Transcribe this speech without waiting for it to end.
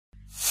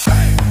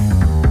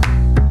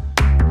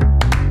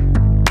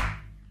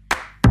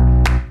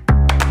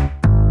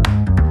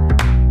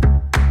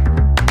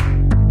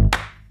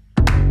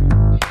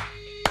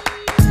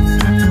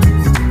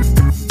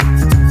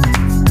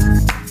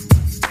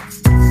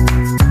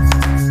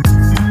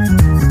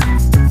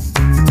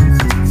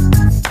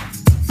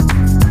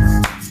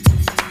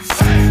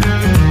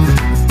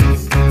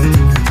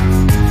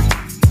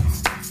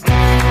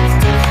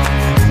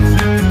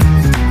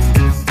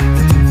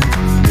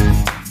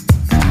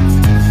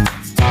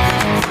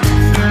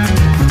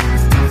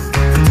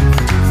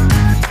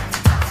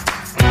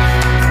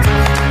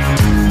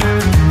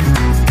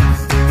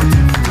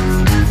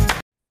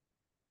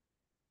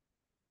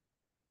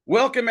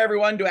Welcome,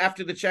 everyone, to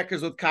After the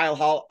Checkers with Kyle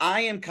Hall.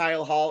 I am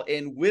Kyle Hall,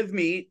 and with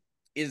me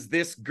is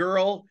this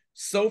girl,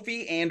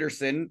 Sofie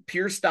Anderson,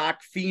 pure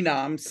stock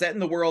phenom, setting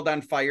the world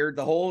on fire.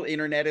 The whole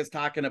internet is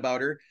talking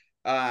about her,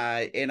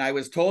 and I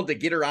was told to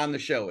get her on the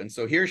show, and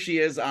so here she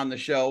is on the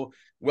show.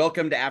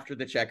 Welcome to After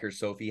the Checkers,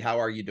 Sofie. How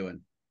are you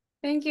doing?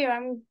 Thank you.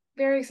 I'm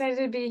very excited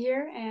to be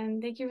here,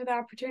 and thank you for the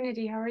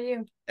opportunity. How are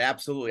you?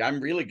 Absolutely.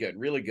 I'm really good,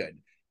 really good.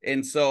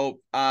 And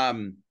so,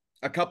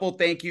 a couple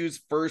thank yous.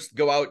 First,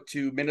 go out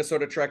to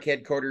Minnesota Truck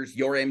Headquarters,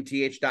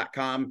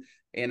 yourmth.com,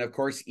 and of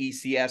course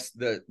ECS,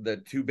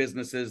 the two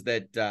businesses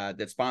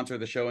that sponsor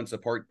the show and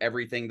support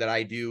everything that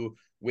I do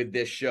with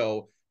this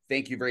show.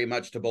 Thank you very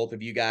much to both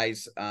of you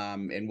guys,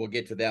 and we'll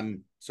get to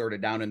them sort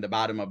of down in the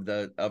bottom of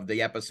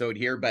the episode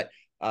here. But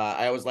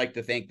I always like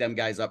to thank them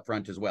guys up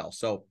front as well.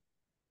 So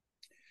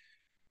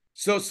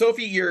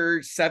Sofie,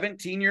 you're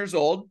 17 years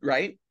old,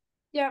 right?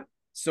 Yep.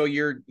 So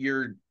you're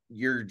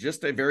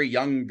just a very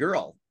young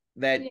girl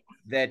that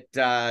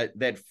Yeah.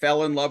 that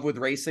fell in love with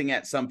racing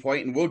at some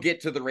point, and we'll get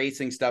to the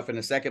racing stuff in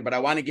a second, but I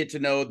want to get to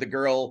know the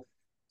girl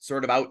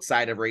sort of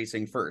outside of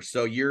racing first.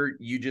 So you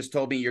just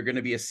told me you're going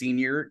to be a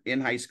senior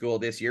in high school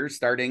this year.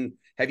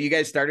 Have you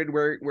guys started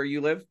where you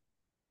live?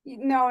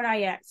 No, not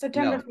yet.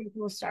 September No. 5th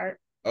will start.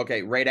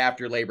 Okay, right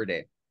after Labor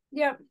Day.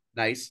 Yep.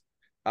 Nice.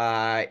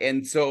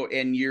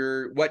 And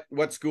you're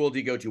what school do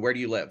you go to? Where do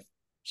you live?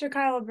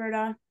 Chicago,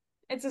 Alberta.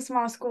 It's a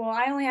small school.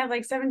 I only have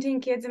like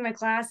 17 kids in my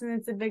class, and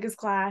it's the biggest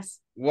class.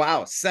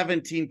 Wow,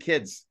 17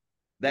 kids.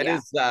 That Yeah.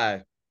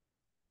 is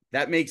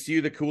that makes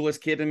you the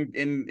coolest kid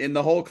in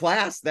the whole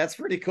class. That's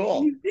pretty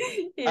cool.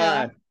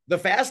 Yeah. The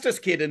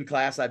fastest kid in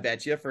class, I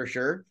bet you, for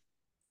sure.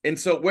 And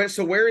so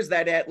where is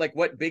that at? Like,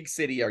 what big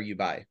city are you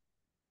by?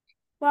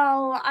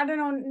 Well, I don't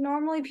know.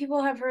 Normally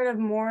people have heard of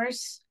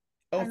Morse.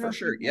 I Oh, don't know for if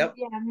sure. you've heard,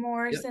 Yep. yeah,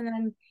 Morse, Yep. and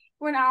then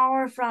we're an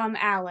hour from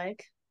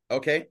Alec.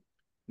 Okay.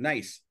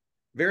 Nice.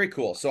 Very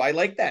cool. So I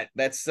like that.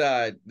 That's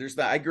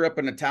I grew up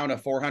in a town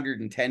of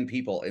 410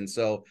 people. And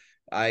so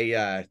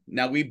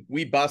now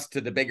we bus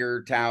to the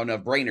bigger town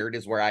of Brainerd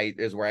is where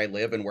I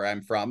live and where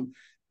I'm from.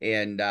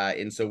 And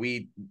so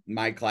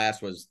my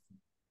class was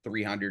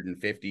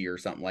 350 or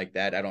something like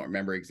that. I don't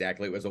remember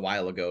exactly. It was a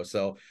while ago.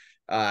 So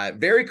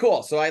very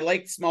cool. So I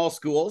like small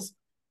schools.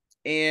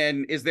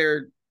 And is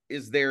there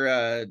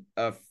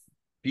a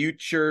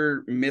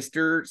future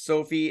Mr.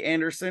 Sofie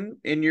Anderson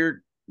in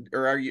your,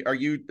 or are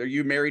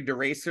you married to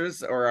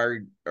racers,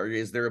 or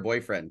is there a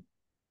boyfriend?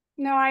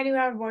 No, I do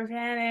have a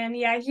boyfriend, and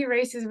yeah, he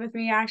races with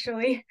me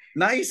actually.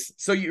 Nice.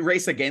 So you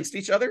race against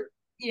each other?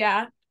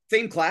 Yeah.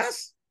 Same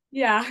class?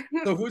 Yeah.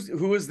 So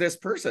who is this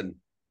person?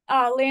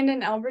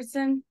 Landon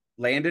Albertson.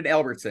 Landon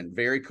Albertson.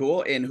 Very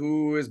cool. And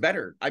who is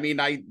better? I mean,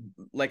 I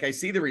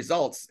see the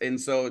results,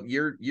 and so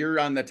you're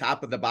on the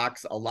top of the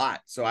box a lot.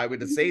 So I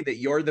would say that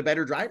you're the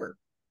better driver.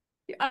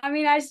 I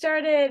mean, I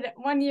started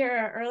 1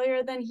 year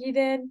earlier than he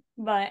did,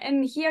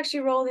 and he actually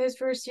rolled his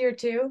first year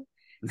too.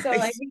 So like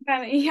Nice. we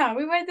kind of yeah,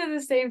 we went through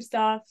the same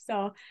stuff.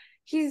 So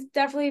he's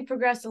definitely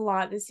progressed a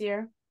lot this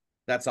year.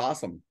 That's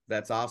awesome.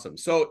 That's awesome.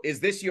 So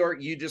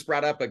you just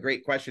brought up a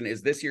great question.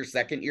 Is this your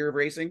second year of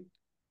racing?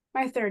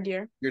 My third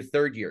year. Your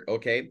third year.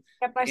 Okay.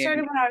 Yep, I started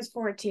And when I was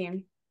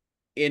 14.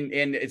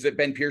 has it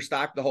been pure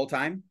stock the whole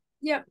time?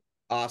 Yep.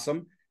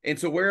 Awesome. And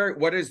so where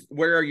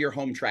are your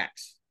home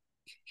tracks?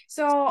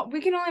 So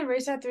we can only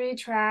race at three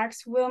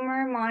tracks: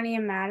 Wilmer, Monty,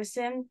 and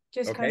Madison.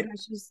 Just because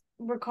Okay.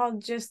 we're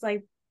called just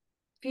like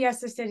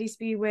Fiesta City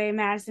Speedway,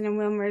 Madison, and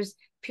Wilmer's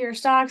pure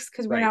stocks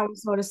because we're Right. not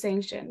Minnesota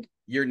sanctioned.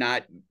 You're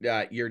not,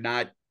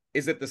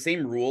 is it the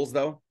same rules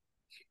though?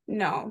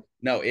 No.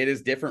 No, it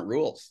is different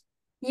rules.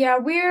 Yeah,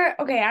 we're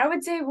okay. I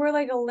would say we're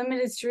like a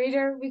limited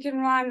streeter. We can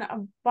run a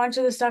bunch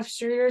of the stuff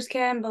streeters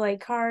can, but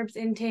like carbs,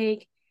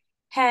 intake,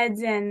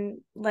 heads, and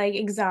like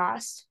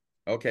exhaust.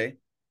 Okay.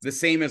 The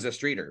same as a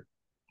streeter.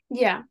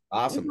 Yeah.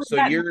 Awesome. So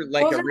That you're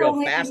like those a are the real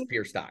only fast things.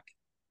 pure stock.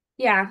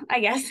 Yeah, I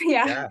guess.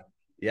 Yeah. Yeah.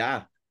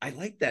 Yeah. I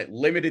like that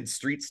limited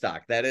street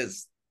stock. That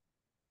is,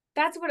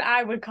 That's what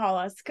I would call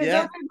us because those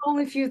yeah. are the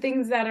only few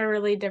things that are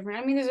really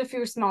different. I mean, there's a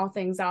few small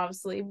things,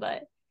 obviously,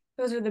 but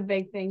those are the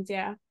big things.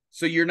 Yeah.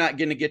 So you're not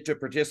going to get to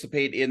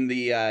participate in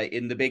the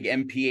big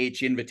MPH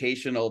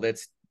Invitational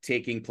that's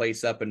taking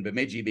place up in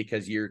Bemidji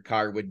because your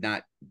car would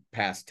not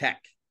pass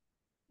tech,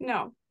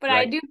 No, but I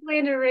right? do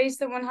plan to race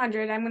the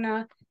 100. I'm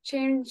gonna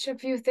change a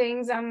few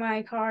things on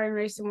my car and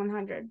race the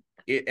 100.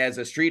 As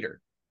a streeter.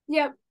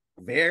 Yep.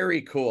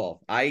 Very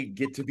cool. I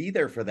get to be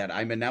there for that.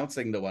 I'm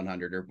announcing the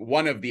 100, or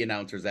one of the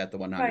announcers at the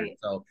 100. Right.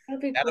 So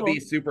That'll be that'll be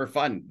cool. super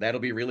fun.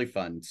 That'll be really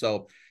fun.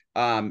 So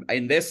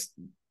and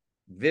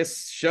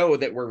this show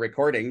that we're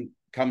recording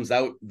comes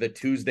out the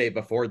Tuesday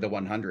before the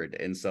 100,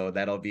 and so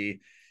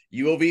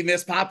you will be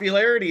Miss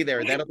Popularity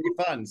there. That'll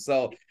be fun.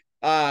 So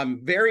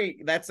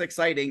that's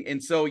exciting.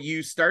 And so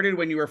you started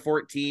when you were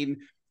 14.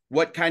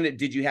 What kind of,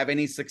 did you have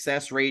any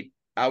success rate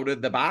out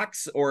of the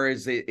box, or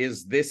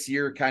is this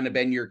year kind of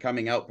been your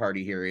coming out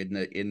party here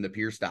in the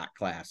pure stock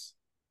class?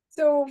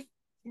 So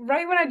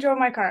right when I drove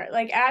my car,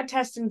 like at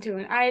test and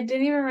tune, I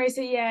didn't even race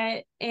it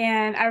yet,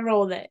 and I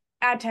rolled it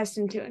at test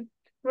and tune.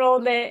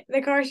 rolled it.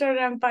 The car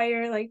started on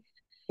fire, like,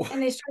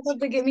 and they struggled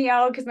to get me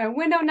out because my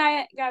window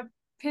night got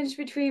pinched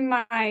between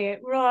my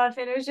roof,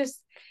 and it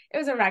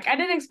was a wreck. I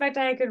didn't expect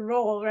I could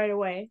roll right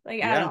away,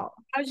 like at Yeah. all.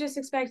 I was just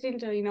expecting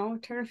to,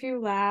 turn a few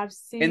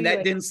laps, And see that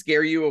like, didn't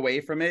scare you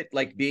away from it,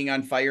 like being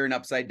on fire and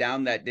upside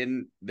down. That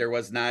didn't. There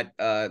was not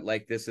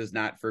like this is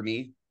not for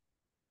me.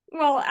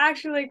 well,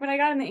 actually, like when I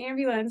got in the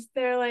ambulance,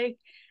 they're like,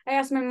 I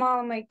asked my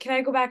mom, like, can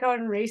I go back out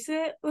and race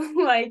it?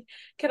 Like,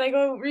 can I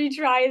go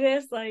retry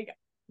this? Like,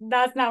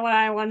 that's not what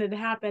I wanted to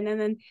happen. And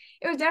then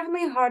it was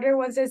definitely harder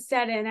once it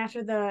set in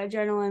after the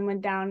adrenaline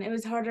went down. It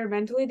was harder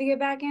mentally to get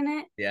back in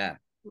it. Yeah,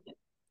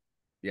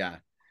 yeah.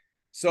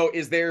 So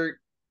is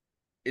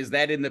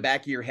that in the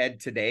back of your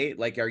head today?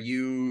 Like, do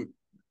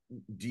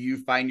you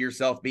find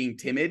yourself being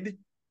timid?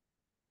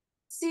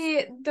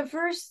 See,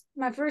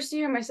 my first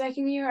year, my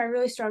second year, I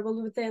really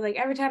struggled with it. Like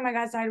every time I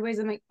got sideways,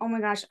 I'm like, oh my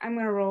gosh, I'm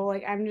gonna roll.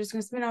 Like I'm just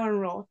gonna spin out and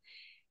roll.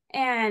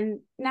 And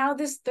now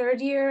this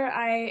third year,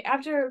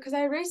 because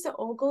I raced at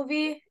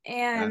Ogilvy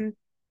Yeah, and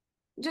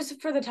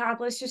just for the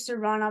topless, just to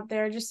run up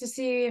there, just to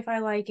see if I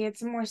like it,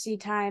 some more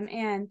seat time.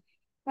 And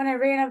when I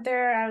ran up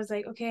there, I was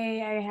like,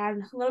 okay, I had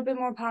a little bit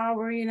more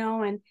power,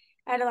 and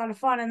I had a lot of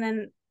fun. And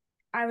then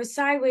I was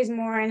sideways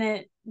more, and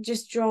it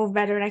just drove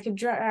better, and I could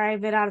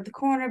drive it out of the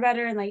corner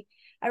better. And like,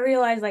 I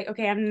realized, like,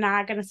 okay, I'm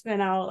not gonna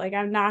spin out, like,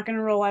 I'm not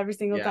gonna roll every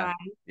single yeah, time.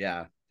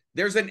 yeah.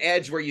 There's an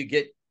edge where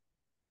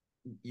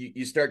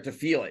you start to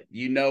feel it.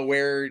 You know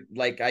where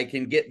like I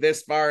can get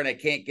this far and I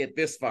can't get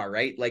this far,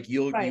 right? Like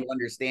you Right.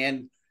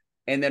 understand.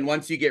 And then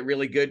once you get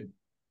really good,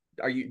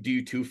 do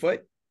you 2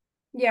 foot?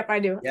 Yep, I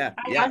do. Yeah,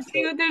 I yeah. have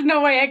to. There's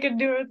no way I could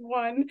do it with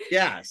one.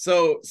 Yeah,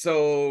 so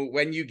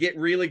when you get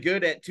really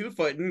good at 2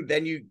 footing,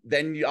 then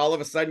you all of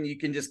a sudden you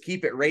can just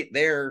keep it right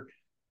there,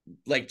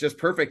 like just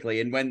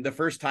perfectly. And when the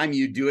first time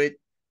you do it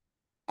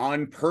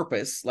on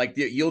purpose, like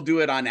you'll do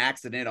it on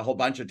accident a whole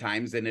bunch of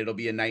times, and it'll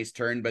be a nice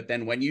turn. But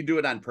then when you do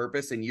it on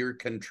purpose and you're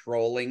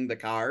controlling the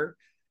car,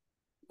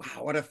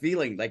 wow, what a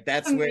feeling! Like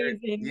that's where,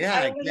 Amazing. yeah,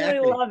 I literally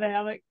exactly. love it.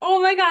 I'm like,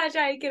 oh my gosh,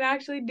 I can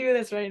actually do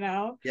this right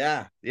now.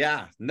 Yeah,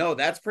 yeah. No,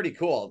 that's pretty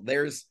cool.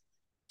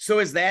 So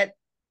is there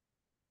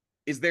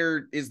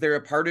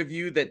a part of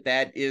you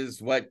that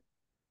is what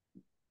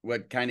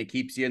kind of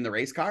keeps you in the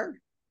race car?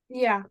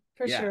 Yeah,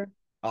 for Yeah. sure.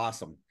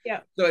 Awesome. Yeah.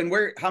 So, and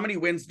how many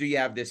wins do you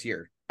have this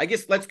year? I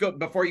guess let's go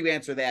before you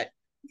answer that.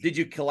 Did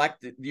you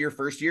collect your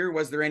first year?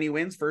 Was there any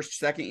wins first,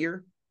 second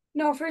year?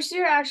 No, first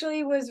year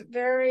actually was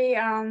very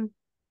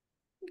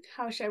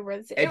how should I word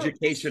this? It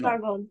Educational.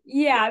 struggled.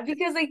 Yeah. Yeah,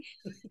 because like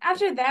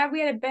after that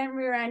we had a bent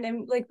rear end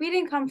and like we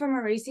didn't come from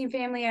a racing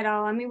family at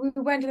all. I mean, we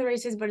went to the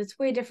races, but it's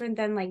way different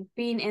than like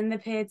being in the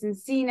pits and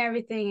seeing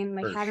everything and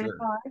like For having a sure.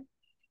 car.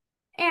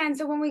 And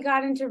so when we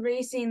got into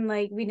racing,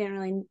 like we didn't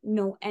really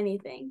know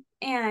anything.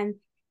 And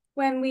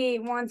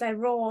once I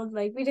rolled,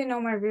 like we didn't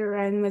know my rear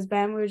end was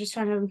bent. We were just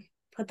trying to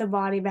put the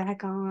body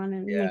back on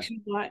and make Yeah. sure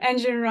the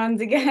engine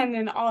runs again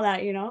and all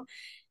that.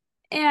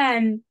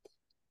 And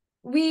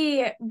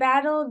we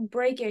battled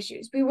brake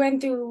issues. We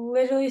went through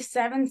literally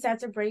 7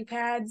 sets of brake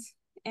pads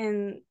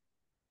in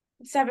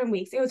 7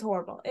 weeks. It was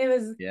horrible. It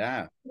was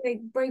Yeah.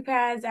 like brake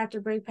pads after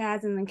brake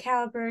pads and then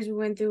calipers. We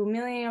went through a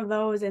million of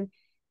those and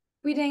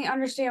we didn't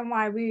understand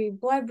why. We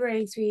blood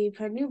brakes, we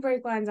put new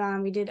brake lines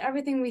on, we did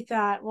everything we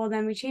thought. Well,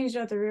 then we changed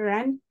out the rear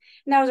end.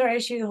 And that was our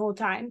issue the whole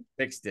time.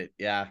 Fixed it.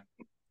 Yeah.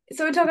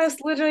 So it took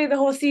us literally the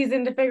whole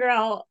season to figure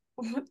out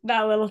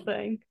that little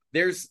thing.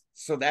 That's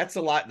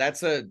a lot.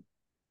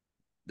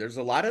 There's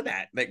a lot of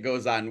that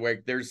goes on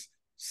where there's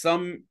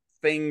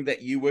something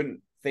that you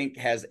wouldn't think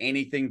has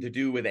anything to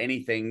do with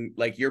anything.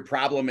 Like your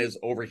problem is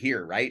over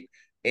here, right?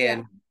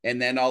 Yeah. And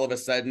then all of a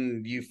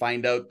sudden you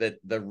find out that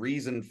the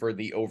reason for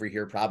the over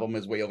here problem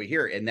is way over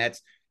here. And that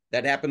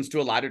happens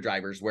to a lot of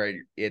drivers where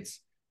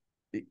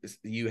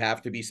you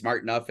have to be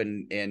smart enough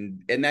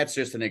and that's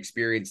just an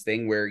experience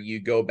thing where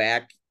you go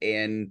back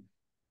and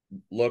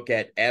look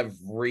at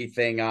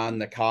everything on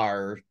the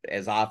car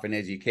as often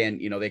as you can.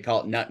 They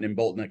call it nutting and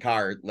bolting the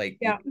car. Like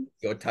you Yeah.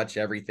 go touch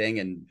everything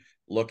and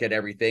look at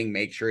everything,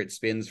 make sure it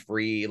spins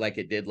free like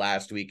it did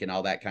last week and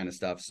all that kind of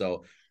stuff.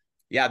 So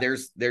yeah,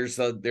 there's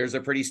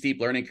a pretty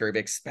steep learning curve,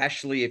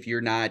 especially if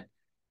you're not,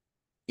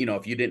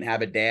 if you didn't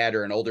have a dad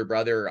or an older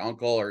brother or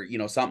uncle or,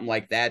 something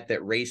like that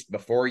raced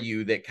before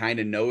you that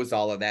kind of knows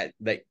all of that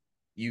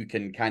you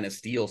can kind of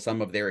steal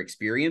some of their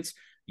experience.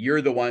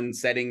 You're the one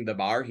setting the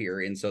bar here.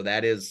 And so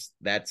that's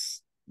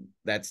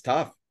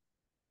tough.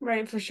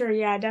 Right, for sure.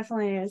 Yeah, it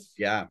definitely is.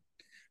 Yeah.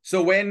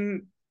 So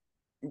when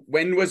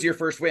was your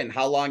first win?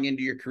 How long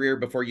into your career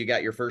before you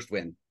got your first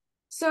win?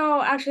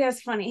 So actually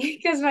that's funny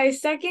because my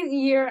second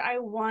year I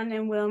won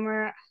in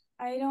Wilmer.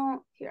 I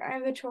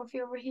have the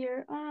trophy over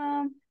here.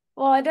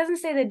 Well, it doesn't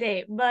say the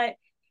date, but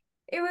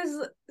it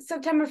was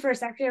September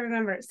 1st. Actually, I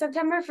remember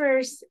September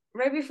 1st,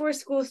 right before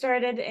school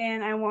started,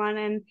 and I won.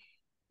 And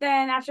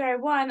then after I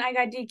won, I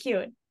got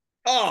DQ'd.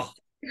 Oh,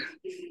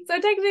 So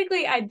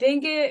technically, I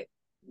didn't get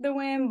the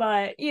win,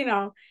 but it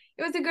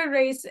was a good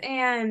race.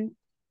 And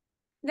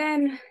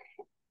then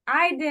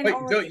I didn't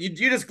wait, only you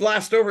just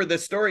glossed over the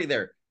story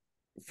there.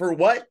 For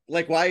what?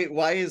 Like, why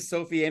is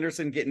Sofie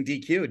Anderson getting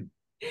DQ'd?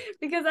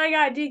 Because I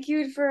got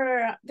DQ'd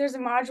for there's a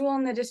module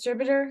in the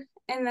distributor,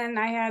 and then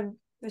I had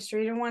the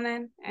straighter one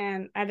in,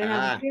 and I didn't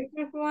have the Ah,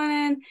 straighter one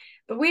in.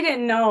 But we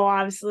didn't know,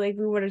 obviously, like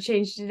we would have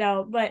changed it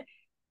out. But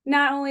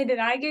not only did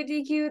I get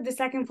DQ'd, the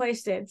second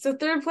place did. So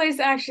third place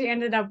actually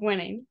ended up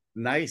winning.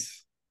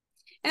 nice.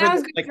 And For I the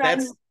was good like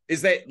friends, that's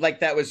is that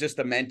like that was just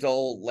a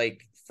mental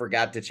like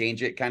forgot to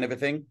change it kind of a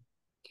thing?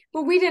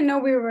 but we didn't know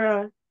we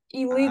were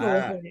illegal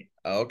with Ah, it.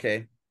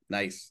 okay.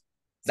 Nice.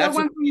 So I That's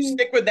what went you from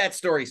stick with that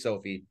story,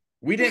 Sophie.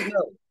 We didn't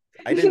know.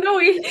 I didn't. no,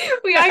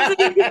 we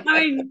actually I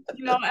mean,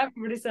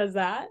 everybody says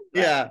that, but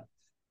Yeah.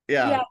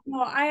 Yeah. yeah,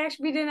 no,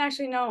 we didn't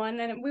actually know. And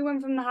then we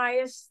went from the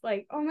highest,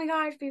 like, oh my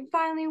gosh, we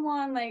finally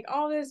won, like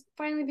all this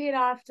finally paid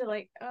off to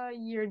like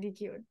you're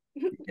DQ'd.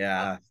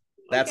 Yeah.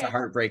 That's a Okay.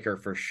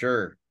 heartbreaker for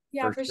sure.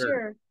 Yeah, For for sure.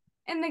 sure.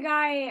 And the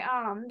guy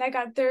that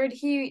got third,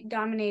 he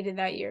dominated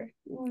that year.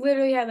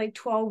 Literally had like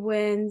 12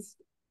 wins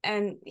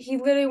and he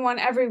literally won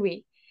every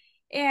week.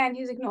 And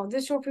he was like, no,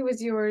 this trophy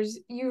was yours.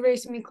 You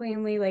raced me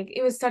cleanly. Like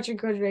it was such a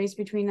good race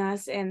between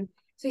us. And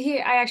so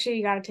I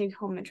actually got to take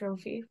home the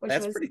trophy, which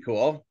That's was, pretty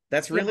cool.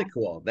 That's yeah, really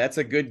cool. That's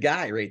a good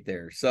guy right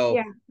there. So,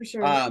 yeah, for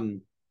sure.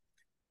 um,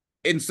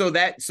 and so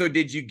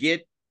did you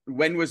get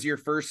when was your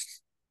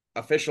first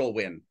official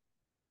win?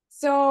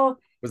 So,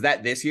 Was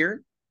that this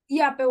year?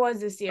 yep, it was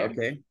this year.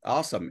 Okay,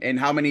 awesome. And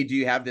how many do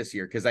you have this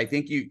year? Because I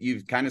think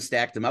you've kind of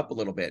stacked them up a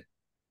little bit.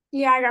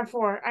 Yeah, I got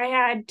four. I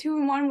had two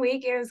in 1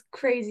 week. It was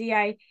crazy.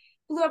 I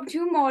blew up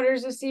two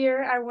motors this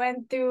year. I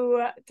went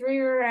through three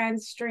rear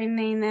ends,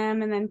 straightening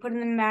them and then putting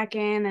them back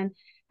in. And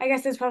I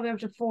guess it's probably up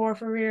to four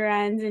for rear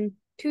ends and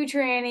two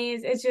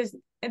trannies.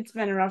 It's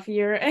been a rough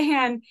year.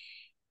 And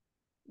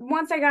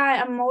once I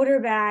got a motor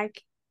back,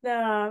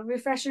 the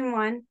refreshing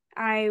one,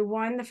 I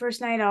won the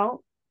first night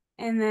out.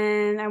 And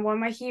then I won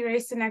my heat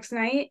race the next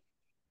night.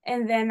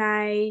 And then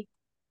I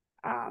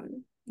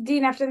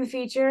DNF'd in the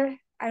feature.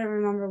 I don't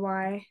remember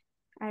why.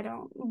 I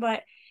don't.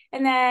 But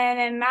and then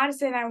in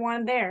Madison, I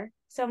won there.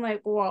 So I'm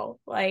like, whoa!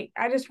 Like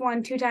I just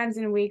won 2 times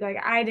in a week. Like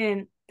I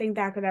didn't think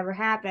that could ever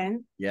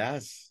happen.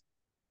 Yes.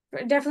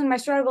 But definitely my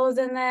struggles.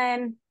 And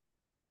then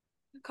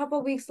a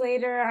couple weeks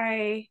later,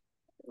 I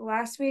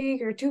last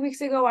week or 2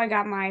 weeks ago, I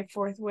got my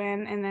fourth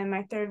win, and then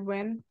my third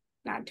win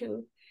not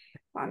too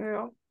long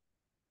ago.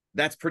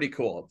 That's pretty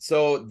cool.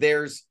 So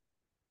there's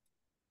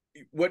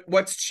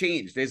what's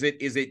changed? Is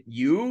it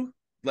you?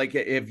 Like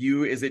have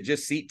you is it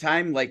just seat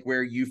time like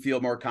where you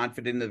feel more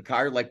confident in the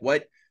car? Like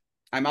what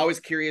I'm always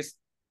curious.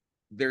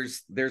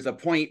 There's a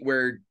point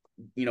where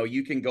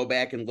you can go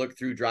back and look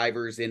through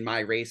drivers in my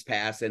race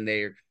pass and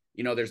they're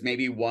there's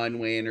maybe one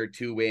win or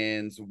two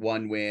wins,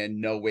 one win,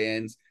 no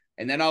wins,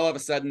 and then all of a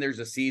sudden there's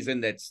a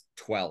season that's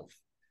 12,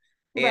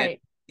 and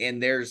Right.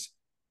 there's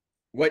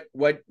what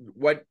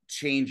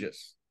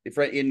changes if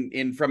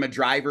in from a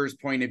driver's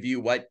point of view,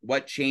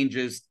 what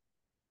changes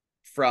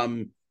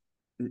from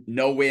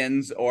no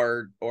wins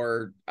or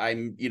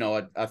I'm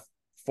a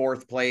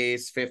fourth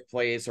place, fifth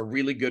place, a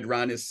really good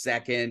run is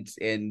second,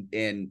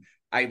 and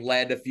I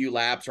led a few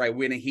laps or I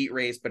win a heat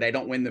race, but I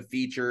don't win the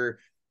feature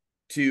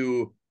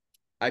to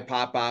I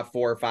pop off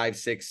 4, 5,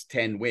 6,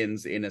 10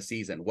 wins in a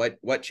season.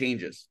 What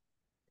changes?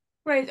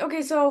 Right.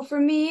 Okay. So for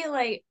me,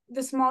 like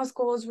the smallest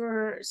goals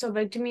were so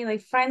big to me,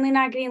 like finally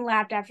not getting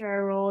lapped after I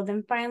rolled,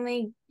 and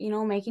finally,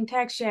 making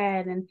tech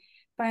shed, and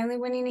finally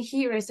winning a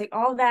heat race. Like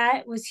all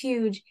that was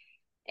huge.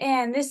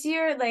 And this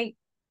year, like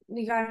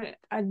we got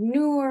a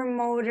newer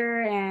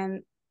motor,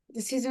 and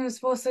the season was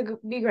supposed to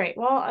be great.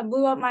 Well, I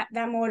blew up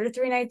that motor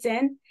 3 nights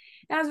in.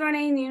 And I was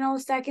running,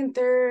 second,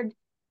 third,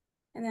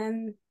 and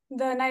then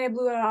the night I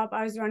blew it up,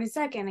 I was running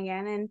second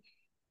again, and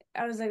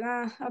I was like,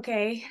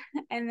 okay.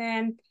 And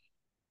then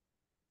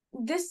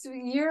this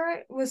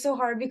year was so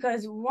hard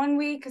because 1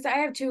 week, because I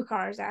have two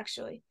cars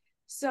actually.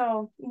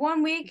 So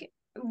 1 week,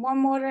 one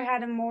motor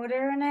had a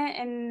motor in it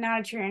and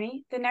not a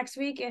tranny. The next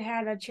week, it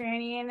had a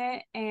tranny in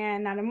it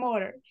and not a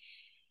motor.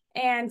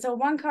 And so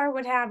one car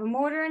would have a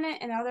motor in it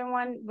and the other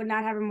one would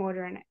not have a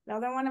motor in it. The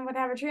other one would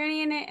have a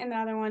tranny in it and the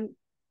other one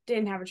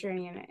didn't have a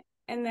tranny in it.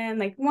 And then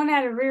like one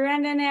had a rear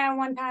end in it at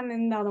one time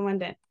and the other one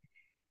didn't.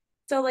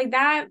 So like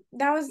that's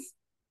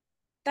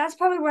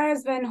probably what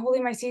has been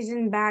holding my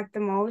season back the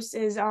most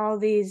is all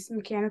these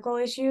mechanical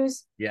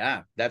issues.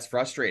 Yeah, that's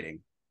frustrating.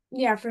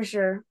 Yeah, for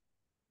sure.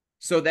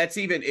 So that's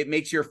even it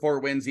makes your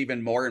 4 wins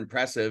even more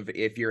impressive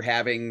if you're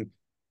having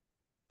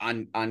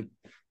on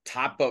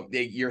top of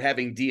you're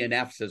having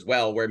DNFs as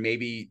well, where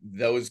maybe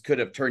those could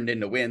have turned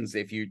into wins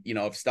if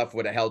if stuff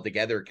would have held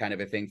together, kind of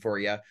a thing for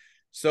you.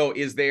 So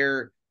is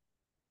that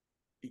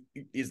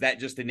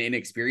just an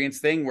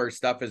inexperienced thing where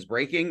stuff is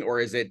breaking, or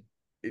is it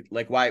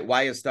like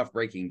why is stuff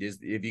breaking?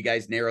 Have you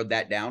guys narrowed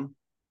that down?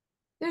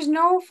 There's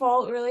no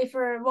fault really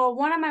well,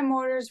 one of my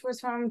motors was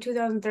from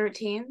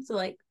 2013, so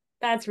like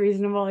that's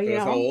reasonable, So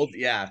it's old,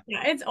 yeah.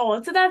 Yeah, it's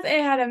old. So that's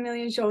it had a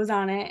million shows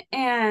on it.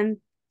 And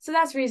so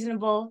that's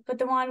reasonable. But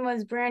the one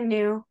was brand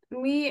new.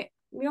 And we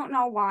don't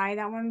know why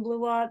that one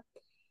blew up.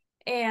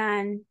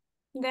 And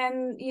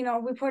then, you know,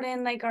 we put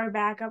in like our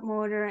backup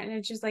motor, and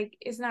it's just like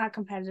it's not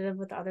competitive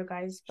with the other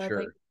guys, but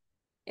like Sure.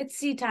 it's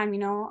seat time, you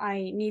know.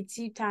 I need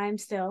seat time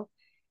still.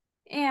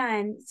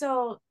 And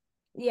so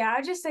yeah,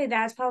 I just say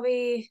that's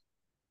probably,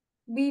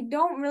 we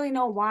don't really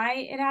know why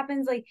it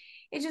happens. Like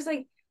it's just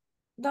like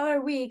the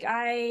other week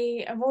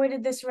I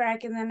avoided this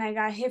wreck, and then I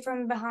got hit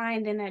from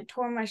behind and it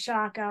tore my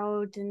shock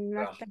out and Ugh,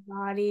 wrecked the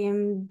body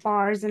and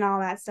bars and all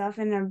that stuff,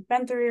 and I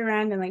bent the rear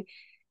end. And like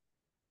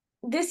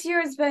this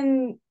year has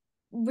been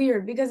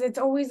weird because it's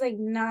always like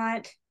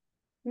not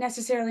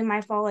necessarily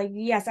my fault. Like,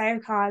 yes, I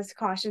have caused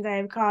cautions, I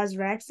have caused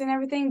wrecks and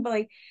everything, but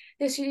like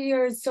this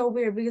year is so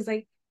weird because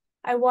like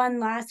I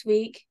won last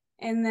week,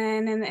 and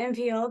then in the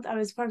infield, I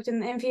was parked in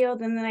the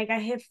infield, and then I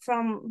got hit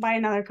from by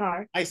another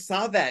car. I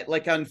saw that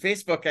like on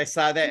Facebook. I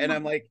saw that and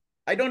I'm like,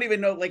 I don't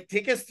even know. Like,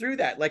 take us through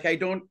that. Like, I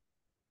don't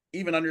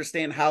even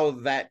understand how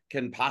that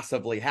can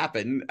possibly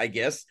happen, I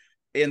guess.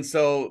 And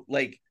so,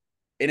 like,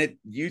 and it,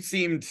 you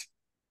seemed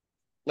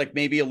like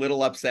maybe a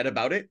little upset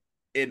about it,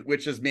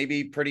 which is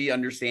maybe pretty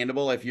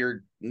understandable if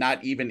you're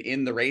not even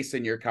in the race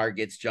and your car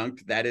gets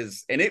junked. That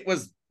is, and it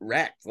was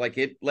wrecked. Like,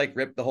 it like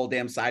ripped the whole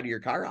damn side of your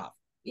car off.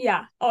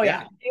 Yeah. Oh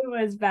Yeah. yeah. It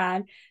was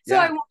bad. So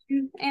I Yeah.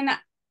 won, and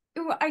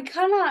I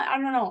kind of, I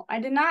don't know. I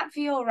did not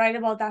feel right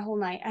about that whole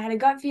night. I had a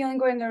gut feeling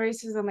going to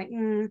races. I'm like,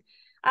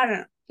 I don't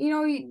know. You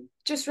know,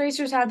 just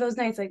racers have those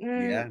nights like,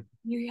 Yeah.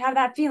 you have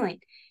that feeling.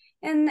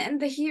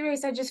 And the heat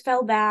race, I just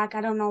fell back.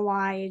 I don't know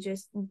why. It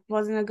just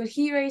wasn't a good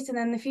heat race. And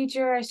then the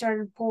feature, I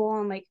started pole.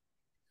 I'm like,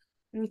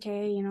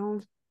 okay, you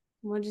know,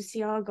 we'll just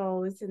see how it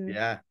goes. And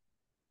Yeah.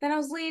 then I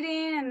was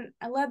leading, and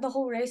I led the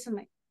whole race. I'm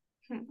like,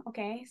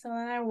 okay. So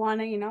then I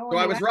won it, you know, So when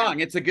I I was got, wrong.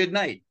 It's a good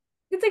night.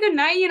 it's a good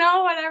night, you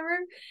know, whatever.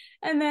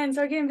 And then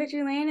so I get in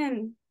victory lane,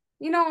 and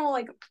you know,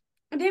 like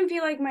I didn't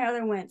feel like my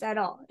other wins at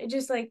all. It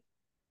just like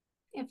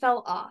it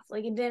felt off.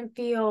 Like it didn't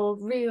feel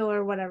real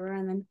or whatever.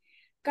 And then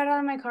got out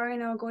of my car, you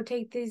know, go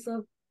take these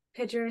little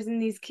pictures,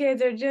 and these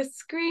kids are just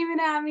screaming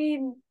at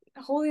me,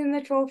 holding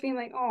the trophy, and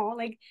like, oh,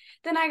 like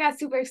then I got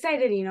super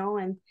excited, you know,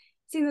 and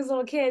seeing those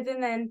little kids.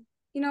 And then,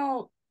 you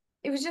know,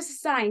 it was just a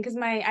sign because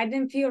my I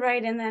didn't feel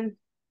right. And then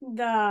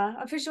the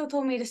official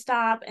told me to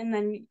stop, and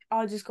then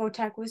I'll just go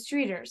check with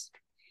streeters.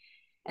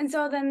 And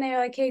so then they're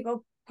like, hey,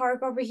 go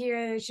park over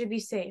here. It should be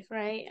safe,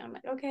 right? I'm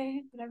like,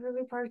 okay, whatever.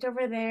 We parked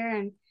over there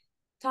and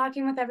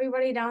talking with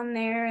everybody down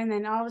there. And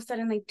then all of a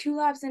sudden, like 2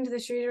 laps into the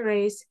streeter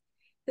race,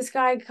 this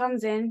guy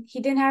comes in.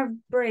 He didn't have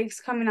brakes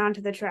coming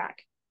onto the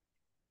track.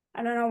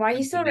 I don't know why he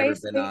I've still never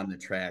raced. been But on the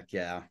track.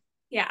 Yeah.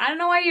 yeah, I don't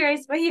know why he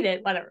raced, but he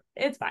did. Whatever.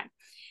 It's fine.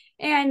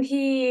 And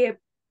he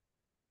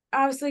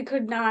obviously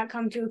could not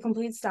come to a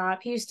complete stop.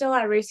 He was still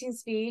at racing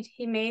speed.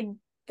 He made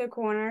the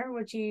corner,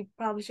 which he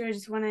probably should have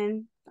just went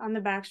in on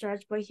the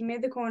backstretch, but he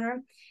made the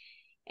corner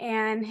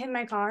and hit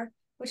my car,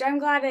 which I'm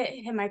glad it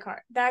hit my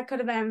car. That could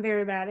have been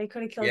very bad. It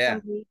could have killed Yeah.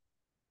 somebody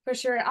for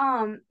sure.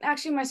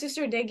 Actually my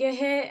sister did get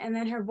hit, and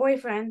then her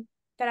boyfriend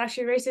that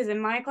actually races in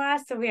my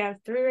class. So we have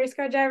 3 race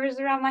car drivers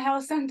around my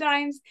house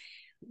sometimes.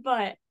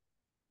 But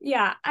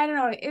yeah, I don't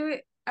know.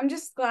 I'm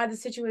just glad the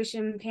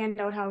situation panned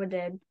out how it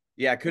did.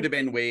 Yeah. It could have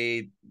been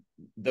way,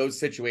 those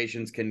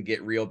situations can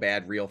get real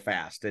bad real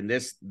fast. And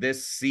this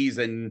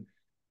season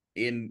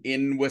in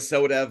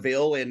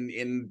Wissotaville,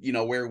 in you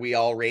know where we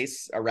all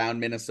race around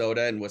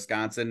Minnesota and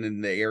Wisconsin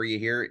and the area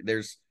here,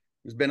 there's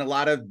been a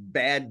lot of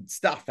bad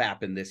stuff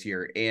happen this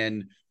year,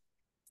 and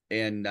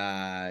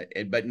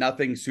but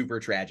nothing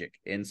super tragic.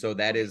 And so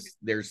that is,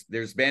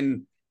 there's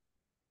been,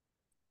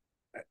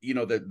 you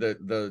know,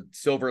 the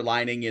silver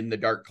lining in the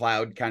dark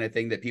cloud kind of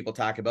thing that people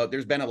talk about.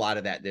 There's been a lot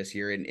of that this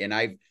year, and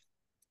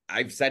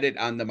I've said it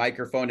on the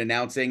microphone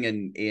announcing,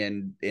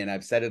 and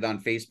I've said it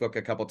on Facebook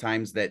a couple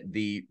times, that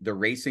the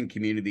racing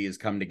community has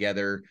come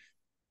together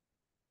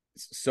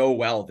so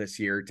well this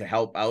year to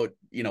help out.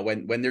 You know,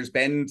 when there's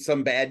been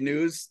some bad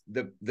news,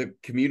 the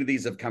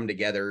communities have come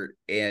together,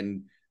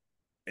 and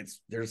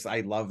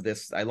I love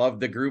this. I love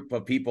the group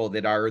of people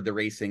that are the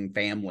racing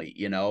family,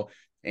 you know.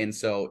 And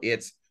so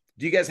it's,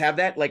 do you guys have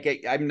that? Like,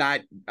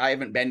 I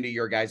haven't been to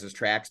your guys'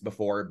 tracks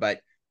before,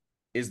 but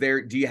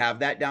do you have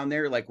that down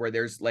there? Like, where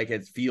there's like,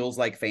 it feels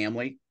like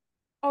family?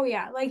 Oh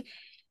yeah, like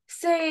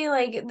say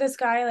like this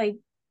guy like,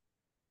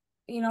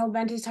 you know,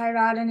 bent his tie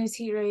rod in his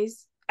heat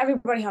race.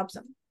 Everybody helps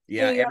him.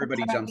 Yeah. Hey, you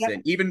Everybody jumps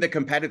in, even the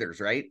competitors,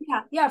 right?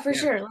 yeah, yeah, for Yeah.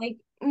 sure. Like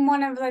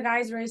one of the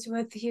guys I raced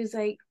with, he was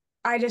like,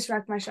 I just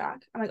wrecked my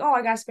shock. I'm like, oh,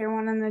 I got a spare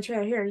one in the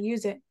trailer. Here,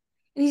 use it.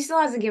 And he still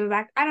hasn't given it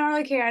back. I don't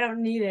really care. I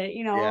don't need it,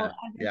 you know, Yeah. at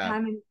the Yeah.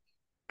 time. And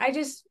I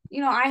just,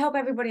 you know, I help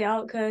everybody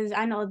out because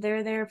I know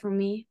they're there for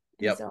me.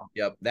 And Yep. so,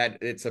 Yep. That,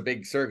 it's a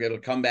big circuit. It'll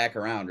come back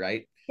around,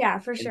 right? yeah,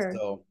 for And sure.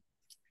 so,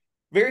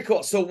 very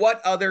cool. So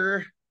what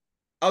other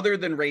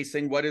than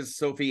racing, what does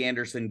Sofie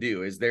Anderson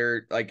do? Is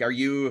there like, are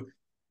you,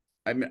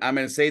 I'm going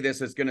to say this,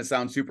 it's going to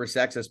sound super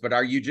sexist, but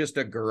are you just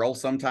a girl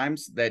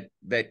sometimes that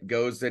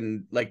goes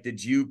and like,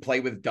 did you play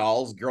with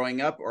dolls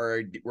growing up,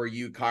 or were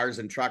you cars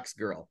and trucks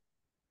girl?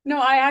 No,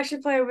 I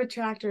actually play with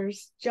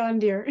tractors, John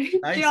Deere, John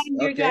Nice.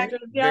 Deere Okay. tractors.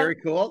 Yeah. Very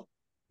cool.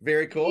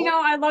 Very You cool.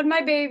 know, I love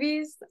my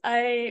babies.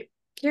 I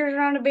carried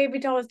around a baby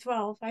till I was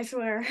 12. I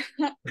swear.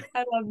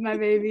 I love my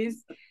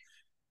babies.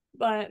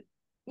 But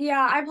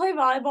yeah, I play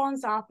volleyball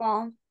and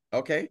softball.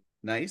 Okay,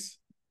 nice.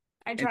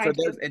 I And try so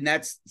to.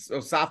 that's so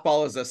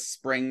softball is a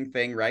spring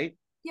thing, right?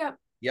 Yep.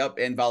 Yep,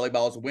 and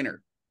volleyball is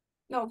winter.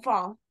 No,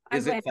 fall. I'm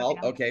Is it playing right fall?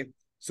 now. Okay.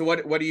 So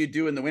what do you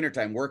do in the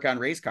wintertime? Work on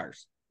race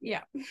cars.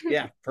 Yeah.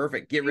 Yeah,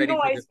 perfect. Get You ready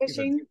go for the ice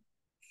season. fishing.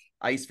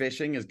 Ice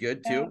fishing is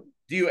good Yeah.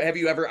 too. Have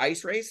you ever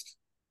ice raced?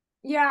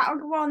 Yeah,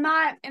 well,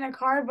 not in a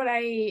car, but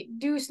I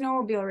do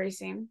snowmobile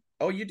racing.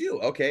 Oh, you do.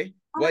 Okay.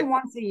 Only What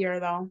once a year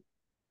though.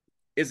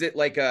 is it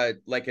like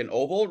an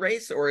oval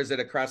race or is it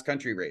a cross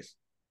country race?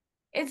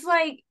 It's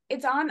like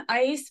it's on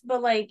ice,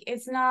 but like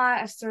it's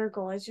not a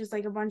circle. It's just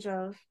like a bunch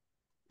of,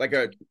 Like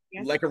a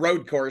yes. like a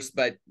road course,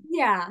 but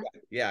Yeah,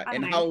 yeah. on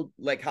And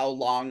ice. how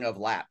long of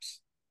laps?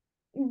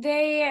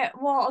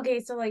 Well,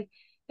 okay, so like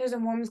there's a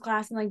women's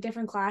class and like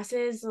different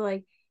classes. So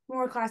like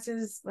more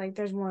classes, like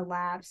there's more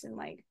laps and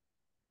like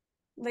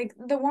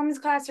the women's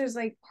class there's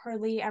like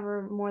hardly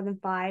ever more than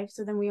five.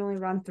 So then we only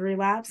run 3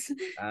 laps.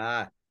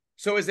 Ah.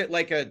 So is it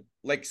like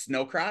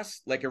snowcross,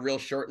 like a real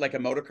short, like a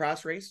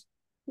motocross race?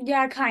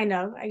 Yeah, kind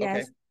of, I Okay.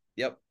 guess.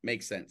 Yep,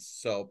 makes sense.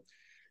 So,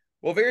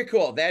 well, very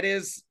cool. That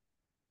is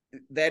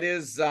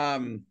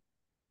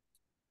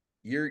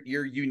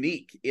you're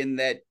unique in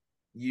that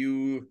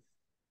you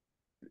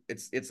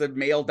it's a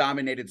male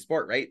dominated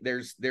sport, right?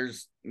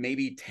 There's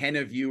maybe 10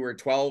 of you or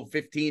 12,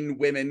 15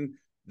 women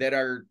that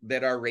are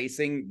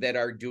racing that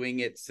are doing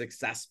it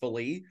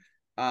successfully.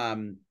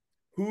 Um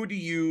who do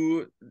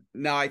you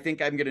now I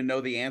think I'm going to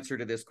know the answer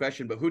to this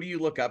question, but who do you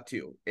look up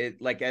to?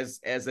 It like as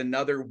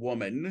another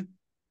woman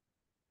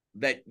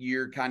that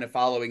you're kind of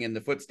following in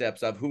the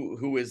footsteps of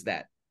who is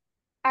that?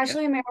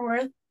 Ashley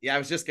Merworth. Yeah, I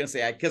was just gonna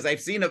say because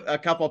I've seen a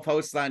couple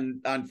posts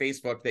on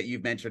Facebook that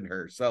you've mentioned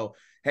her. So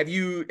have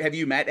you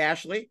met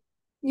Ashley?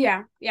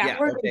 Yeah, Yeah.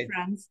 we're good Okay.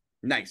 friends.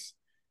 Nice.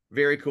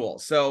 Very cool.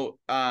 So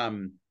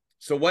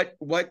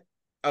what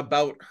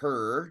about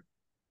her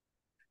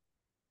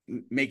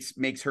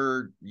makes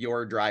her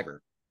your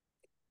driver?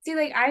 See,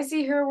 like I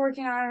see her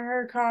working on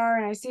her car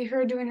and I see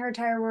her doing her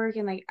tire work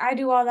and like I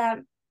do all that.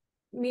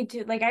 Me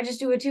too. Like I just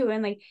do it too.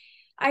 And like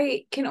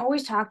I can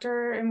always talk to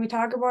her and we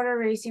talk about our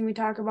racing, we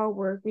talk about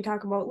work, we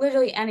talk about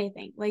literally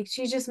anything. Like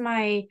she's just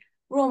my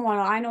role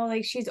model. I know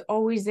like she's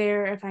always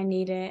there if I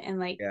need it. And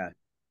like Yeah.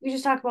 we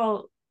just talk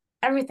about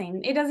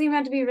everything. It doesn't even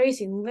have to be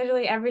racing,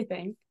 literally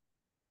everything.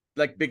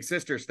 Like big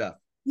sister stuff.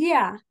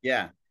 Yeah.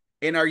 Yeah.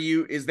 And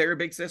is there a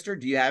big sister?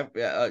 Do you have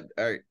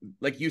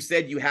like you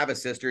said you have a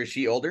sister? Is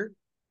she older?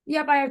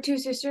 Yep, I have two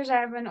sisters. I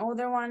have an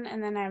older one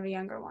and then I have a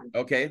younger one.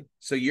 Okay.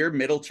 So you're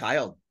middle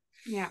child.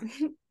 Yeah.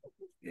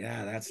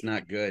 Yeah, that's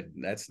not good.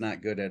 That's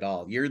not good at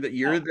all. You're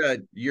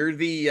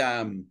the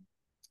Oh.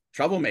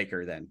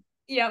 troublemaker then.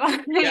 Yep,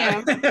 I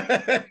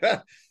Yeah.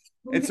 am.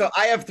 And so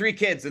I have 3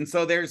 kids, and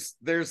so there's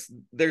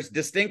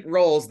distinct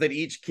roles that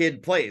each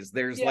kid plays.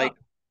 There's like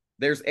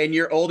Yep. and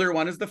your older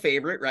one is the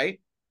favorite,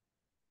 right?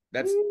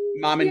 That's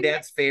mom and Yeah,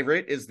 dad's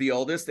favorite is the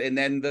oldest, and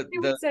then I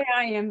would say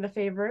I am the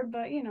favorite,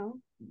 but you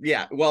know.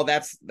 yeah, well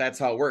that's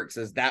how it works.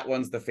 Is that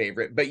one's the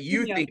favorite, but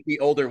you Yep. think the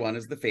older one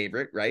is the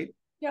favorite, right?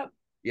 Yep.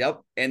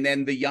 Yep. And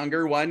then the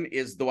younger one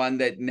is the one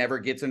that never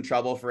gets in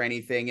trouble for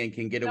anything and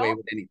can get away Nope.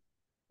 with anything.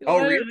 Oh,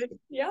 really? Literally.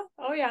 Yeah.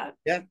 Oh yeah.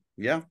 Yeah.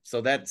 Yeah.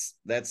 So that's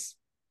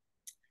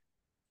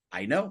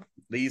I know.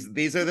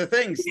 These are the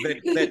things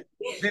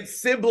that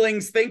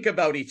siblings think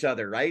about each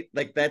other, right?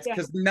 Like that's Yeah.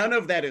 because none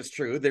of that is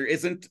true. There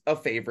isn't a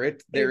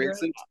favorite. There Favorite.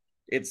 isn't,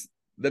 it's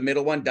the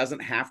middle one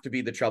doesn't have to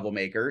be the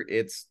troublemaker.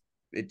 It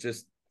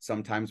just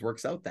sometimes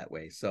works out that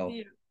way. So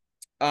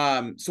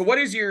Yeah. so what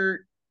is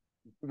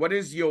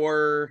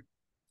your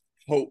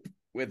hope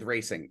with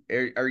racing?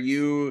 Are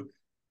you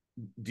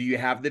do you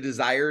have the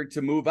desire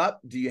to move up?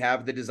 Do you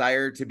have the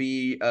desire to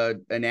be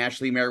an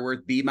Ashley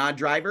Merworth B mod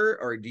driver,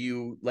 or do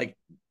you like,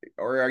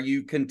 or are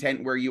you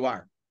content where you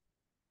are?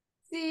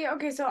 See,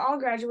 okay, so I'll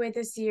graduate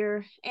this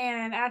year,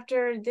 and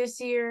after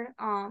this year,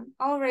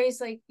 I'll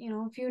race like,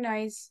 a few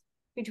nights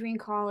between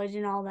college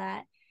and all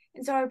that.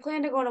 And so I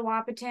plan to go to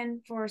Wapaton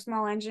for a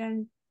small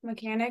engine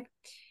mechanic.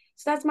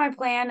 So that's my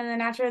plan, and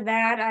then after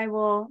that, I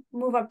will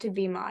move up to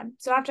B mod.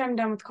 So after I'm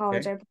done with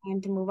college, Okay. I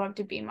plan to move up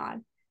to B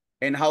mod.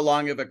 And how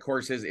long of a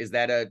course is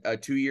that a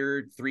 2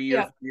 year, 3 year,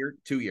 Yep. 4 year,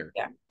 2 year?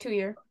 Yeah, 2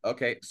 year.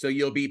 Okay. So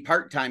you'll be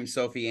part-time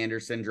Sofie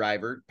Anderson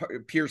driver,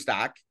 pure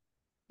stock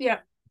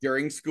Yep.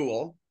 during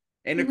school.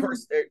 And of Mhm.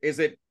 course, is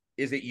it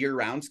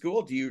year-round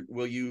school?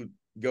 Will you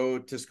go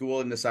to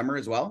school in the summer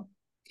as well?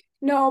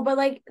 No, but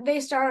like they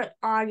start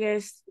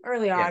August,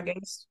 early Yeah.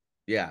 August.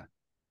 Yeah.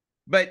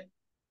 But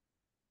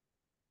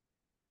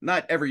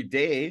not every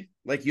day.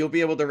 Like you'll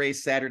be able to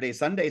race Saturday,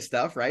 Sunday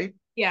stuff, right?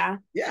 Yeah.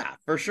 Yeah,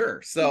 for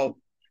sure. So,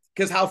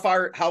 because how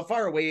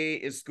far away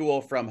is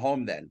school from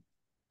home then?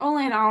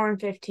 Only an hour and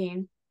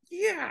 15.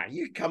 Yeah,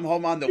 you come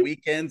home on the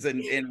weekends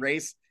and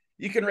race.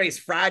 You can race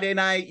Friday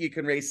night, you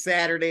can race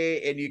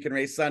Saturday, and you can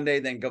race Sunday,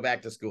 then go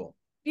back to school.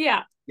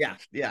 Yeah. Yeah,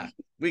 yeah.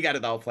 We got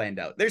it all planned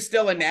out. There's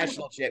still a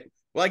national champ.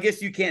 Well, I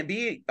guess you can't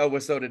be a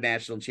Wissota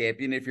national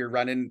champion if you're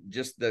running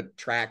just the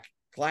track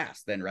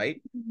class then,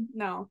 right?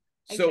 No,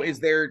 I So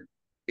can't.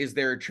 is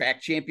there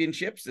track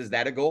championships? Is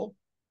that a goal?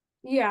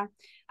 Yeah.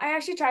 I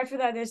actually tried for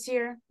that this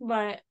year,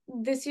 but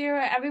this year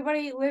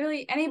everybody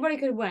literally anybody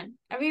could win.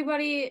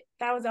 Everybody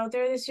that was out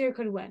there this year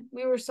could win.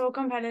 We were so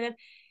competitive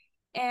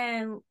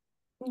and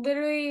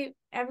literally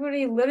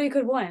everybody literally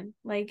could win.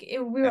 Like we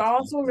were That's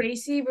all so awesome.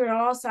 racy, we were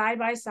all side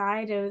by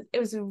side. It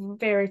was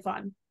very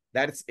fun.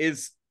 That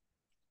is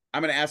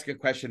I'm going to ask a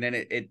question,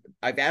 and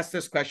I've asked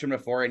this question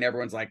before, and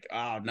everyone's like,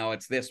 "Oh no,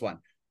 it's this one."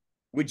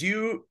 Would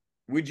you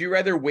would you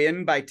rather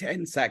win by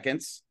 10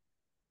 seconds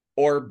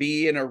or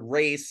be in a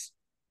race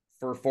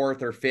for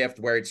fourth or fifth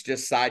where it's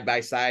just side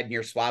by side and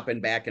you're swapping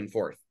back and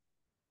forth?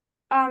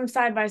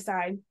 Side by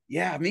side.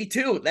 Yeah, me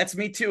too. That's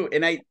me too.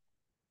 And I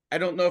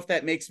don't know if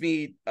that makes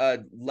me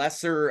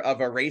lesser of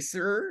a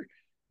racer,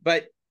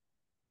 but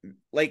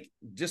like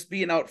just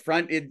being out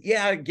front,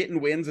 yeah,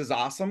 getting wins is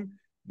awesome,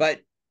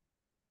 but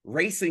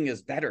racing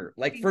is better.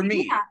 Like for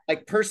me, Yeah.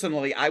 like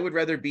personally, I would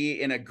rather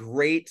be in a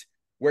great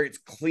where it's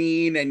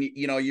clean and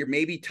you're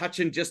maybe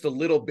touching just a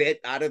little bit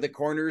out of the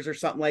corners or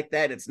something like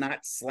that. It's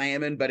not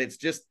slamming, but it's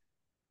just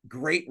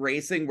great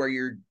racing where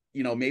you're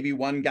maybe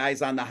one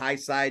guy's on the high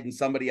side and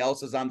somebody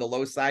else is on the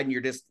low side and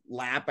you're just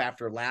lap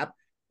after lap.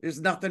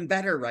 There's nothing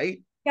better,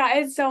 right? Yeah,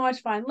 it's so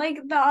much fun. Like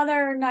the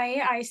other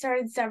night, I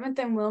started seventh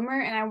in Wilmer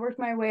and I worked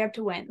my way up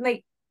to win.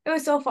 Like it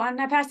was so fun.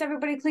 I passed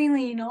everybody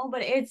cleanly,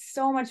 but it's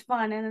so much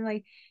fun. And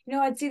then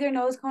I'd see their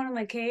nose cone. I'm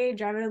like, hey,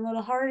 drive it a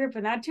little harder,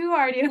 but not too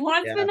hard. You don't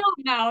want to Yeah. spin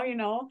out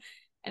now.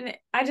 And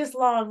I just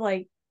love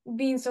like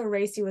being so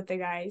racy with the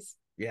guys.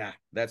 Yeah,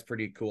 that's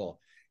pretty cool.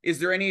 Are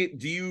there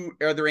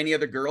any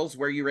other girls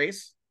where you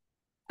race?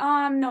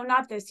 No,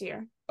 not this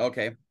year.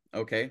 Okay.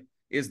 Okay.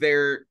 Is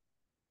there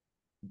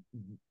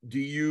Do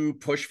you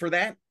push for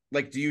that?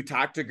 Like, do you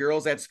talk to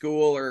girls at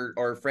school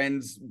or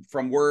friends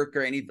from work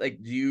or any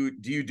like do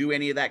you do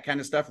any of that kind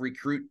of stuff?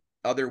 Recruit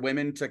other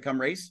women to come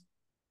race?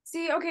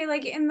 See, okay,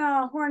 like in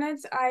the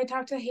Hornets, I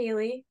talked to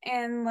Haley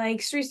and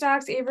like Street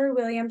Stocks, Avery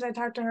Williams, I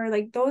talked to her.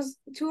 Like those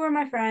two are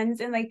my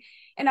friends. And like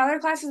in other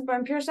classes, but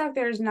in Pure Stock,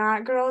 there's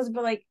not girls,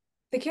 but like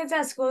the kids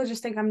at school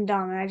just think I'm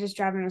dumb and I just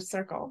drive in a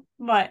circle.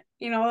 But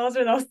those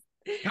are those.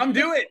 Come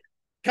do it.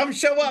 Come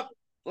show up.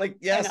 Like, I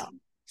yes. know.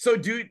 So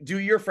do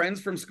your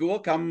friends from school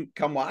come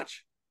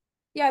watch?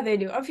 Yeah, they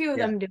do. A few of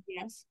Yeah. them do,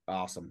 yes.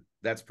 Awesome.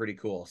 That's pretty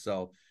cool.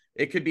 So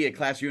it could be a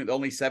class unit,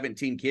 only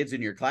 17 kids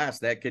in your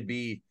class. It could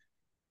be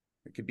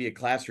a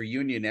class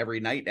reunion every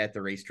night at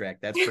the racetrack.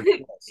 That's pretty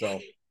cool. So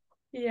all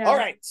Yeah.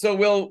 right, so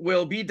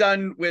we'll be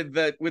done with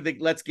the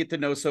let's get to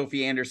know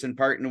Sofie Anderson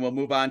part, and we'll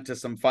move on to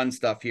some fun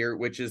stuff here,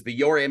 which is the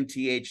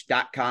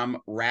yourmth.com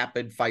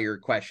rapid fire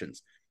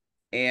questions.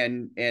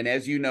 And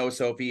as you know,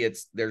 Sofie,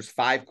 there's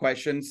 5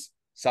 questions.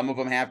 Some of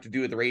them have to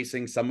do with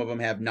racing, some of them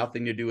have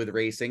nothing to do with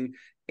racing,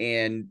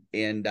 and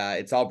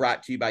it's all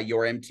brought to you by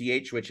Your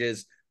MTH, which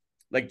is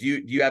like, do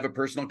you have a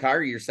personal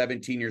car? You're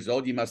 17 years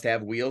old. You must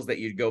have wheels that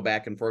you'd go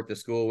back and forth to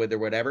school with or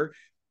whatever.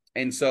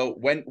 And so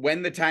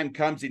when the time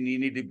comes and you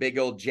need a big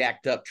old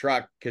jacked up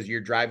truck because you're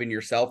driving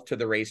yourself to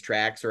the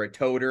racetracks or a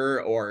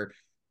toter or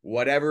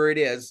whatever it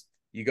is,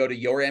 you go to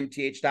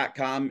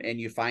yourmth.com and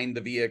you find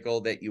the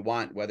vehicle that you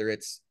want, whether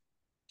it's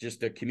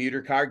just a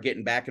commuter car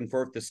getting back and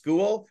forth to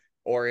school,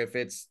 or if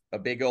it's a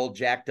big old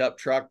jacked up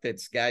truck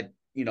that's got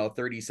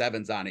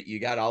 37s on it. You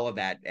got all of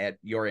that at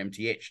your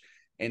MTH.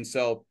 And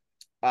so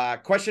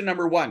question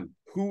number 1,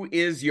 who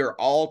is your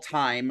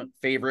all-time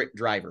favorite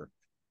driver?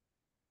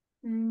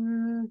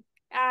 Mm,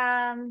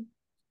 um,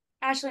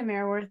 Ashley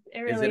Merworth. It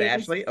Is it really is.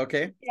 Ashley?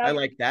 Okay. I Yep.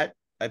 like that.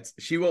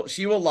 She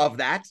will love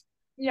that.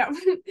 Yep.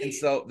 And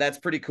so that's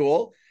pretty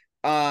cool.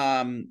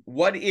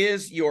 What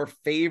is your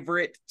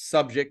favorite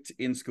subject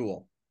in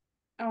school?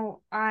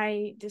 Oh,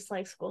 I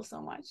dislike school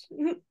so much.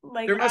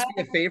 Like There must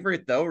be a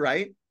favorite though,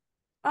 right?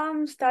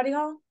 study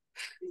hall.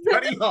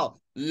 Study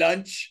hall,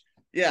 lunch.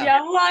 Yeah.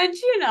 Yeah, lunch.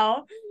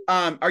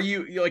 Are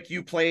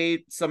you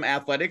play some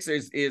athletics?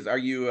 Are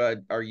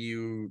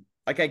you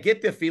like, I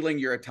get the feeling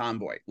you're a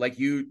tomboy. Like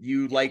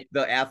you like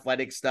the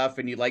athletic stuff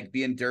and you like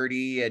being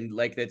dirty and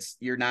like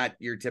you're not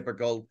your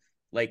typical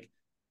like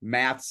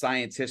math,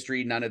 science,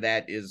 history. None of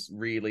that is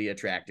really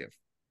attractive.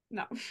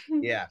 No.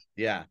 Yeah,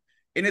 yeah.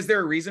 And is there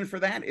a reason for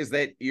that? Is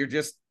that you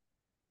just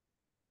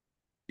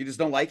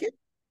don't like it?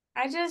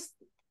 I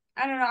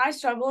don't know. I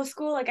struggle with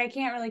school. Like I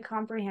can't really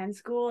comprehend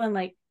school and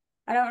like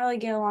I don't really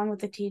get along with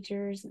the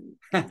teachers and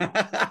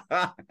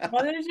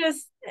well it's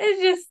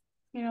just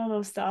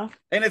those stuff.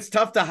 And it's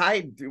tough to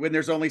hide when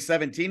there's only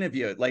 17 of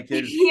you. Like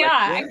there's Yeah, like,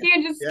 I yeah,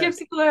 can't just yeah. skip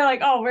school. They're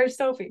like, oh, where's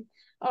Sophie?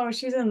 Oh,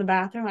 she's in the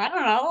bathroom. I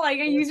don't know. Like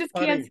you That's just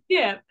can't funny.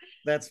 skip.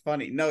 That's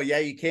funny. No, yeah,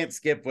 you can't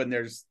skip No.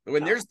 there's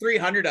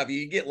 300 of you.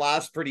 You get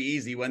lost pretty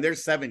easy. When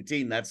there's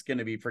 17, that's going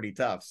to be pretty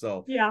tough.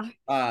 So, Yeah.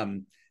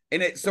 um,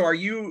 are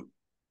you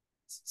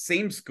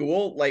same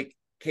school like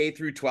K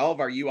through 12?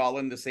 Are you all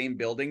in the same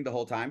building the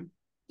whole time?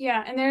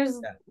 Yeah, and there's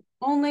Yeah.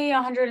 only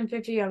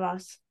 150 of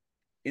us.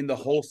 In the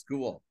whole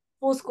school?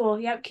 Whole school.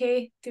 Yep,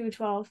 K through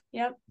 12.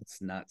 Yep.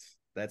 That's nuts.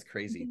 That's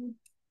crazy.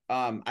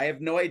 Mhm. I have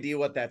no idea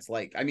what that's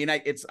like. I mean, I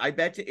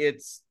bet you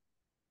it's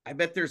I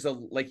bet there's a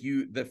like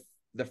you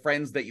the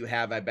friends that you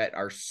have, I bet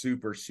are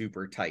super,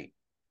 super tight.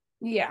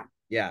 Yeah.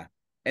 Yeah.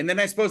 And then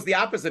I suppose the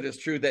opposite is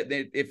true that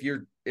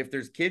if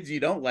there's kids you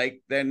don't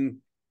like, then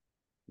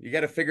you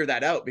got to figure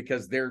that out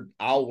because they're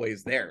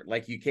always there.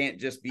 Like you can't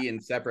just be in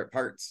separate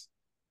parts.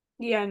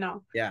 Yeah,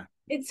 no. Yeah.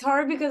 It's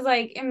hard because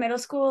like in middle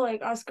school,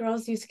 like us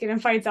girls used to get in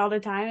fights all the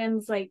time. And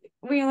it's like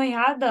we only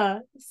had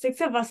the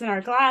six of us in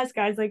our class,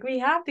 guys. Like we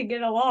have to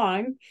get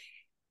along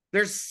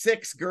There's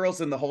 6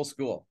 girls in the whole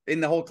school, in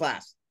the whole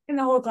class. in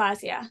the whole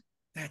class. Yeah.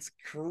 That's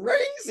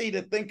crazy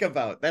to think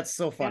about. That's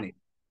so Yeah. funny.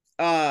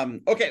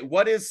 Okay,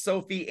 what is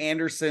Sofie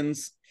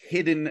Anderson's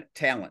hidden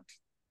talent?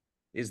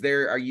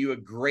 Are you a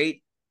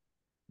great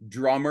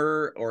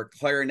drummer or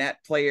clarinet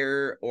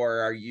player, or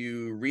are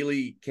you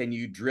really, can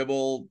you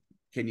dribble,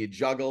 can you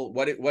juggle?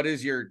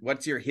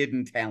 What's your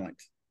hidden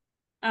talent?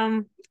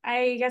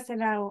 I guess I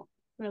don't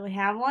really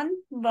have one,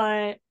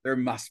 but There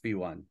must be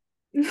one.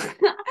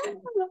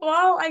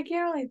 well, I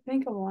can't really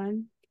think of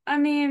one. I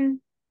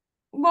mean,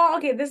 well,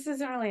 okay, this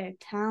isn't really a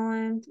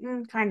talent,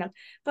 kind of,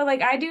 but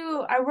like I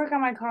work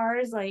on my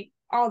cars like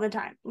all the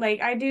time.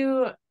 Like I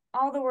do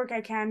all the work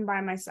I can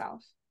by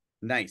myself.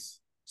 Nice.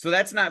 So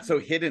that's not so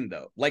hidden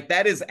though. Like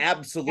that is Yeah.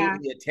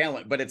 absolutely a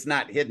talent, but it's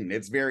not hidden.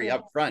 It's very Yeah.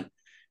 upfront.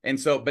 And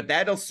so, but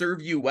that'll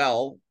serve you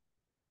well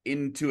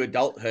into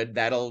adulthood.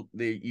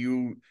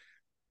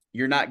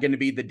 You're not going to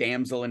be the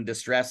damsel in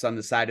distress on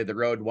the side of the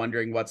road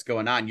wondering what's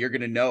going on. You're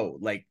going to know,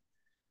 like,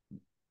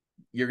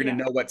 you're going Yeah.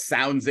 to know what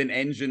sounds and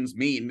engines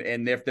mean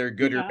and if they're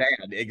good or Yeah.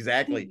 bad.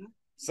 Exactly. Yeah.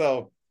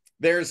 So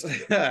there's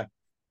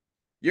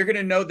you're going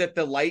to know that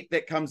the light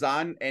that comes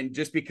on, and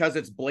just because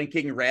it's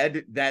blinking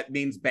red, that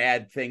means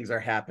bad things are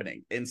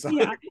happening. And so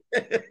Yeah.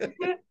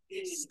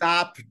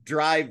 stop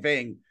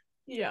driving.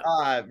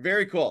 Yeah.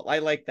 Very cool. I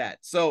like that.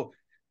 So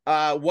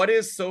what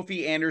is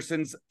Sofie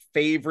Anderson's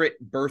favorite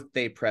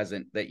birthday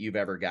present that you've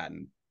ever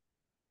gotten?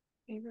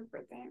 Favorite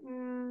birthday.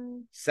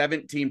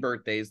 17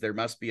 birthdays. There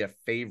must be a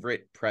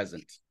favorite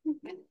present.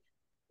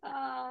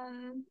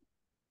 Um.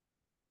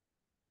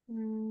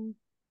 mm,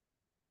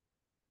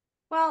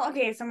 Well,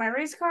 okay, so my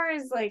race car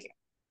is like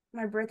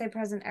my birthday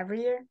present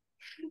every year.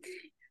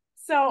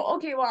 So,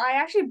 okay, well, I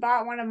actually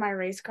bought one of my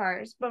race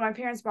cars, but my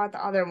parents bought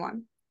the other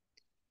one.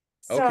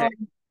 Okay. So,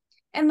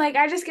 and like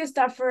I just get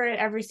stuff for it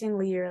every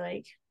single year,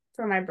 like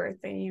for my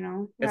birthday,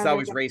 It's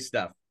always race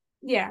stuff.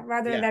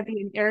 rather Yeah. that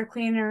be an air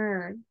cleaner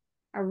or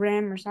a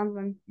rim or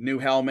something. New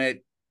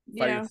helmet,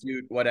 fire Yeah.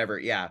 suit, whatever.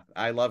 Yeah.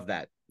 I love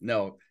that.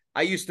 No,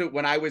 I used to,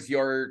 when I was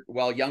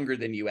younger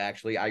than you,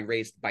 actually, I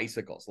raced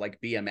bicycles, like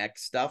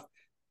BMX stuff.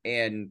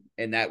 And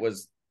that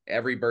was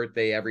every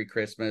birthday, every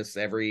Christmas,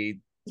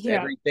 Yeah.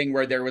 everything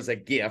where there was a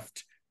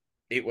gift,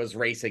 it was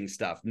racing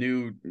stuff.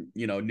 New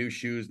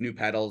shoes, new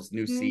pedals,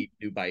 new Mhm. seat,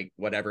 new bike,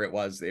 whatever it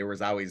was. There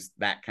was always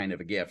that kind of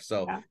a gift.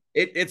 So Yeah.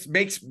 it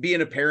makes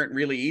being a parent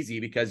really easy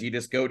because you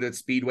just go to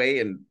Speedway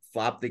and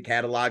flop the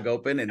catalog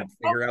open and Oh,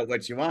 figure out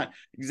what you want. yep.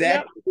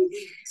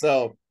 Exactly.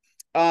 So,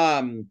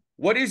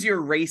 what is your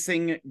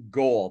racing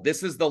goal?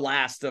 This is the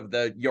last of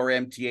the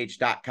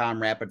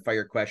yourmth.com rapid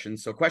fire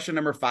questions. So, question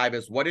number 5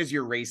 is, what is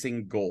your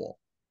racing goal?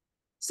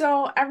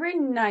 So every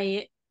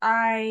night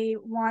I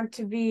want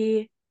to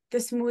be the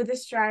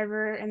smoothest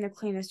driver and the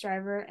cleanest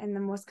driver and the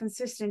most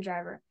consistent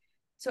driver.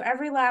 So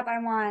every lap I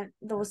want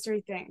those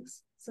three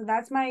things. So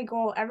that's my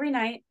goal every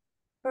night.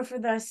 But for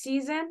the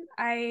season,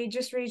 I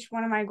just reached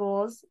one of my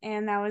goals,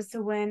 and that was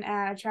to win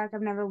at a track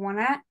I've never won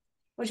at,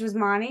 which was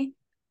Monty.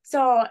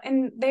 So,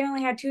 and they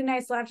only had 2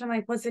 nights left. I'm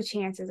like, what's the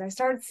chances? I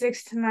started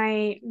sixth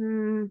tonight.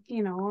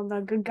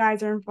 The good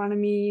guys are in front of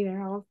me.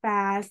 They're all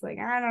fast. Like,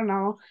 I don't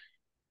know.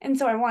 And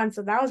so I won.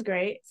 So that was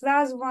great. So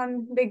that was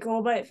one big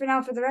goal. But for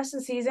now, for the rest of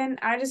the season,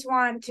 I just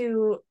want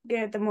to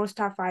get the most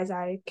top fives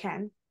I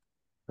can.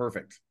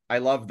 Perfect. I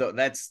love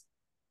that's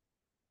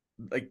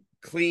like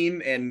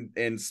clean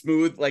and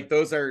smooth. Like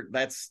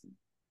that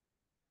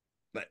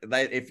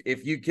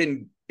if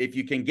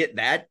you can get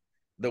that,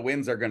 the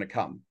wins are going to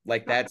come.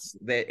 Like that's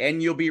that,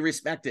 and you'll be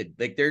respected.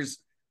 Like there's,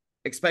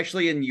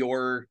 especially in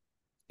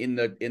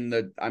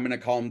the I'm going to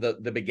call them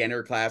the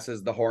beginner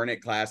classes, the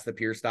Hornet class, the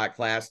pure stock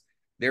class.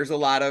 There's a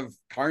lot of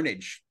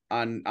carnage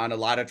on a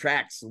lot of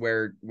tracks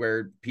where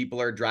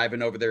people are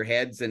driving over their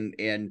heads,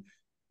 and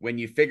when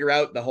you figure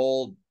out the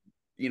whole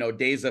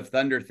Days of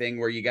Thunder thing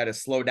where you got to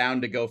slow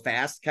down to go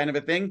fast kind of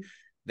a thing,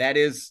 that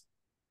is,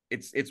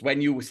 it's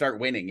when you start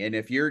winning. And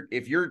if your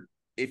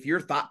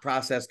thought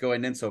process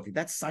going in, Sophie,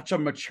 that's such a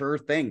mature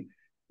thing,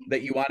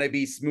 that you want to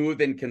be smooth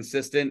and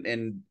consistent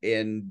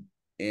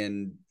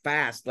and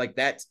fast. Like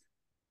that's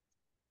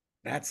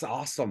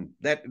awesome.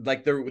 That,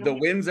 like, the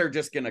wins are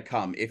just gonna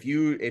come if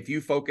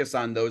you focus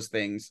on those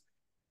things.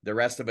 The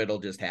rest of it'll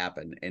just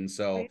happen. And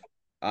so,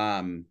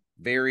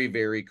 very,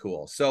 very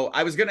cool. So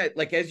I was gonna,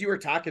 like, as you were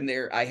talking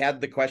there, I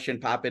had the question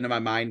pop into my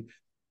mind.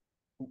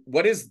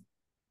 What is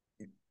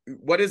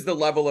the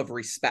level of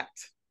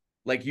respect?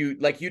 Like you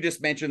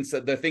just mentioned,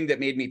 so the thing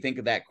that made me think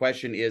of that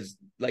question is,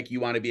 like,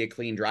 you want to be a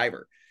clean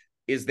driver.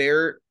 Is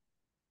there,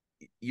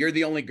 you're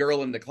the only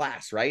girl in the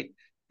class, right?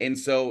 And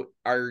so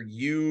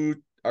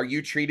are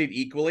you treated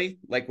equally?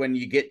 Like when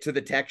you get to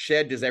the tech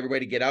shed, does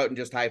everybody get out and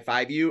just high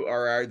five you,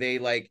 or are they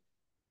like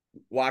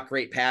walk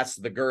right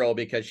past the girl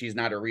because she's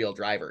not a real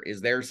driver?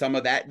 Is there some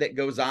of that that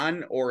goes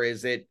on, or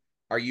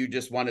are you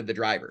just one of the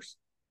drivers?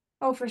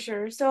 Oh, for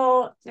sure.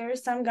 So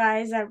there's some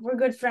guys that we're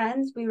good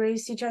friends. We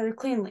race each other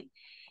cleanly.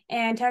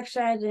 And Tech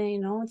Shed,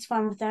 it's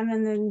fun with them.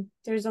 And then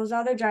there's those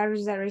other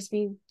drivers that race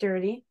me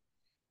dirty.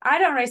 I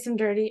don't race them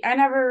dirty. I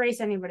never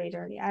race anybody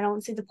dirty. I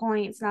don't see the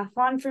point. It's not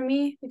fun for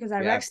me because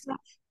I Yeah. wreck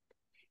stuff.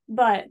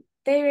 But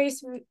they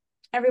race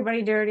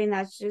everybody dirty, and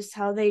that's just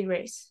how they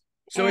race.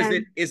 So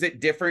And is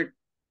it different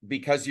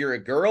because you're a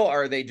girl,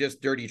 or are they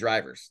just dirty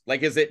drivers?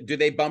 Like, do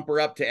they bump her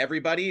up to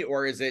everybody,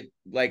 or is it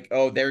like,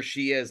 oh, there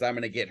she is, I'm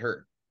gonna get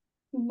her?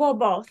 well,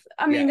 both.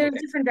 I Yeah. mean, there's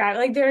Okay. different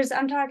drivers. Like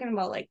I'm talking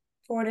about like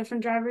 4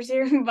 different drivers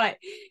here, but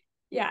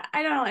yeah,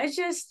 I don't know. It's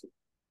just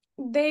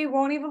they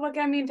won't even look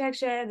at me in tech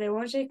shed. They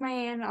won't shake my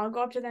hand. I'll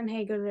go up to them.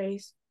 Hey, good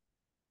race.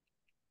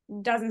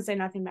 Doesn't say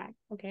nothing back.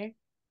 Okay.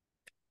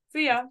 So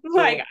yeah,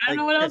 like So I don't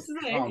know like, what else just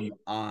to say. come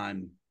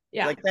on.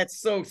 Yeah. Like that's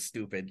so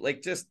stupid.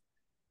 Like just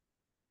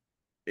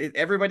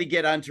everybody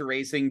get onto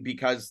racing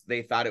because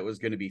they thought it was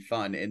going to be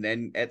fun, and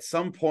then at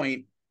some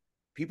point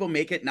people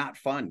make it not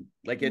fun.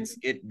 Like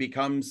it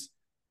becomes,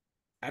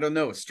 I don't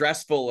know,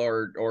 stressful,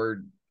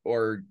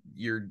 or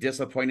you're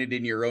disappointed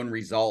in your own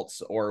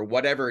results or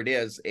whatever it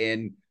is,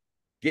 and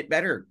get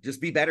better,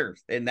 just be better.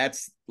 And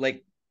that's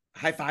like,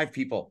 high five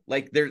people.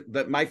 Like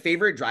my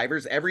favorite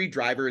drivers, every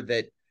driver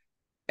that,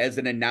 as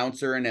an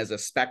announcer and as a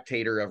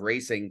spectator of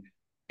racing,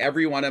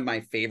 every one of my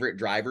favorite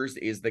drivers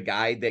is the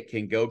guy that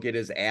can go get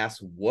his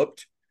ass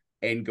whooped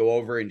and go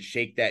over and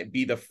shake that,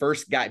 be the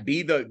first guy,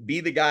 be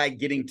the guy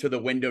getting to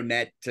the window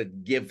net to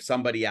give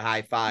somebody a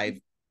high five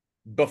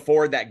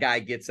before that guy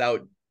gets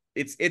out.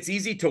 It's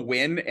easy to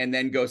win and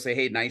then go say,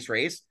 hey, nice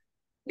race.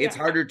 It's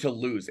Yeah. harder to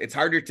lose. It's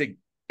harder to,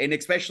 and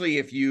especially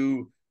if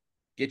you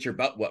get your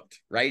butt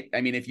whooped, right?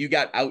 I mean, if you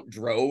got out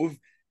drove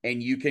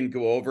and you can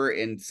go over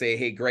and say,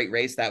 hey, great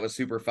race, that was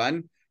super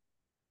fun,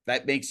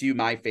 that makes you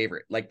my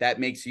favorite. Like that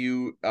makes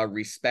you a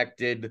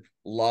respected,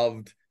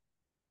 loved,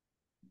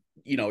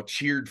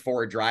 cheered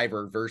for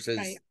driver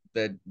versus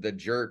Right. the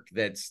jerk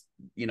that's,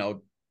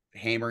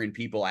 hammering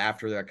people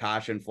after the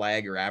caution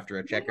flag or after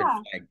a checkered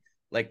Yeah. flag.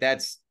 Like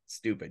that's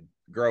stupid.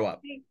 Grow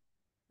up. Yeah.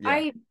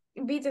 I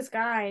beat this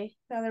guy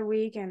the other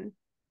week, and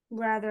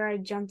whether I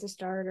jumped the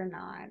start or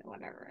not,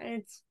 whatever.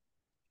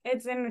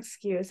 It's an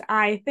excuse,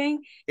 I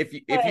think. If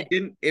you But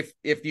didn't if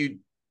I they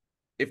didn't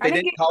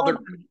didn't get call called.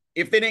 the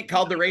if they didn't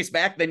call the race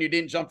back, then you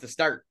didn't jump the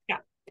start. Yeah.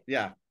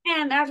 Yeah.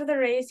 And after the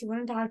race, he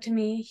wouldn't talk to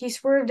me. He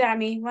swerved at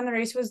me when the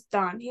race was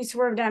done. He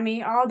swerved at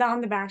me all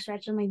down the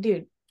backstretch. I'm like,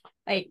 dude,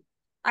 like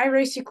I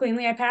raced you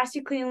cleanly. I passed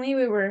you cleanly.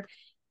 We were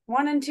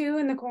 1 and 2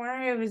 in the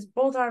corner. It was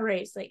both our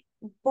race. Like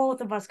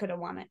both of us could have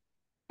won it.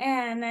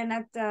 And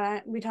then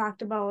we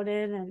talked about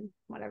it and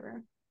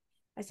whatever.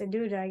 I said,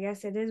 dude, I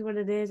guess it is what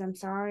it is. I'm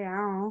sorry. I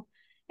don't know.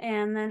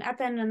 And then at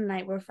the end of the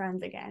night, we're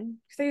friends again.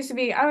 Because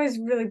I was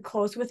really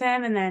close with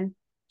him, and then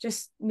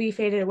just we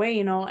faded away,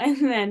 And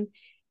then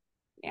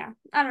yeah,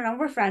 I don't know.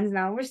 We're friends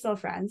now. We're still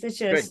friends. It's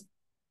Good. just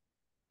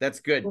That's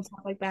good. stuff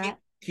like Keep that.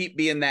 keep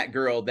being that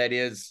girl that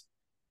is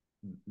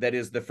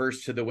the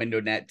first to the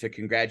window net to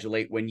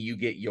congratulate when you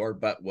get your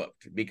butt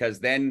whooped, because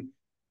then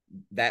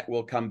that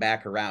will come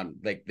back around.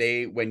 Like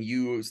when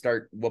you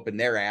start whooping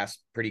their ass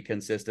pretty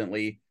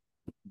consistently,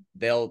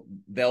 they'll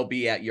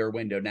be at your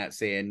window net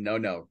saying,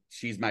 no,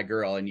 she's my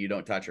girl and you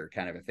don't touch her,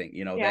 kind of a thing.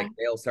 Yeah. That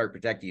they'll start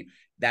protecting you.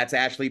 That's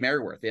Ashley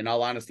Merriworth. In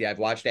all honesty, I've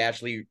watched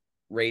Ashley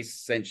race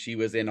since she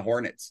was in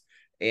Hornets,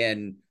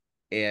 and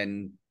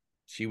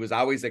she was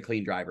always a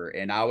clean driver,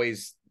 and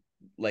always,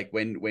 like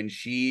when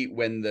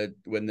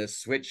the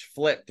switch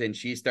flipped and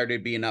she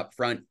started being up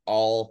front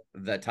all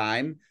the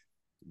time,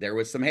 there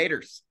was some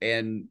haters,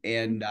 and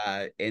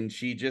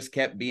she just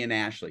kept being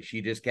Ashley.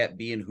 She just kept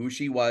being who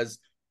she was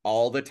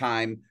all the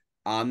time,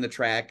 on the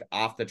track,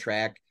 off the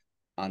track,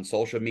 on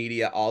social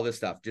media, all this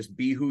stuff. Just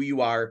be who you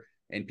are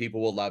and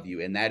people will love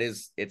you. And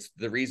it's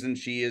the reason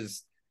she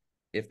is,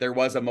 if there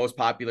was a most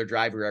popular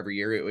driver every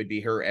year, it would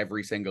be her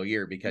every single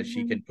year, because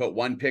she can put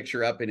one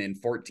picture up and in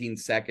 14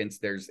 seconds,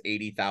 there's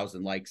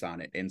 80,000 likes on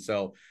it. And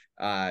so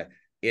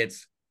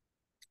it's,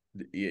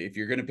 if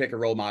you're going to pick a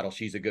role model,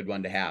 she's a good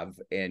one to have.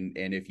 And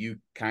if you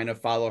kind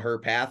of follow her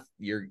path,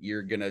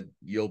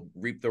 you'll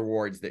reap the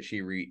rewards that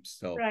she reaps.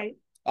 So Right.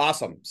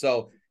 awesome.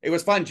 So it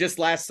was fun. Just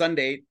last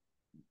Sunday,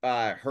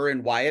 her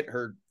and Wyatt,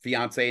 her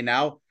fiance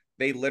now,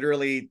 they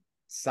literally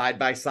side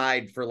by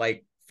side for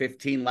like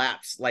 15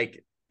 laps.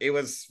 Like it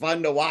was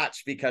fun to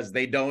watch because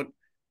they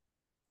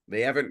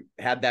haven't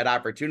had that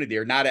opportunity,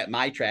 or not at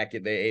my track.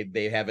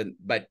 They haven't,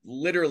 but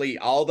literally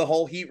the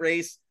whole heat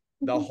race,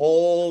 the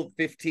whole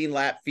 15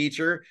 lap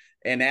feature,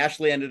 and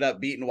Ashley ended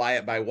up beating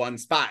Wyatt by 1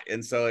 spot.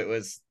 And so it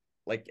was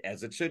like,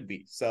 as it should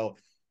be. So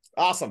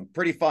awesome.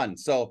 Pretty fun.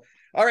 So,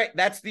 all right,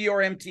 that's the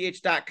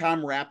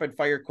yourmth.com rapid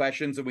fire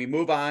questions. And we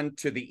move on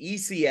to the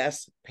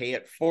ECS pay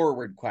it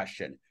forward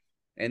question.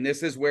 And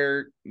this is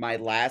where my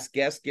last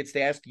guest gets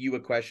to ask you a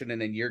question,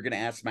 and then you're going to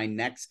ask my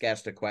next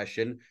guest a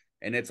question.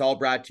 And it's all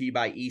brought to you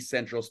by East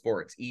Central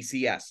Sports,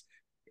 ECS,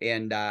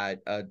 and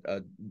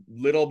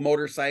little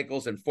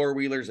motorcycles and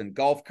four-wheelers and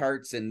golf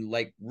carts and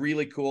like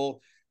really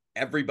cool.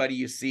 Everybody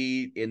you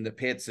see in the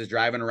pits is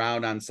driving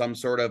around on some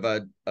sort of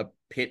a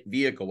pit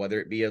vehicle,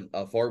 whether it be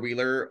a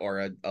four-wheeler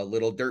or a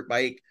little dirt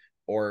bike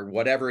or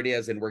whatever it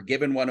is. And we're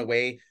giving one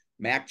away.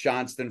 Mac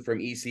Johnston from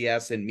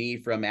ECS and me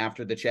from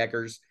After the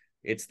Checkers.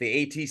 It's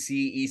the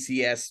ATC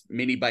ECS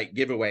mini bike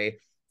giveaway.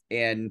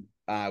 And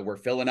we're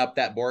filling up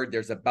that board.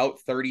 There's about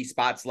 30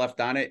 spots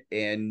left on it.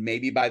 And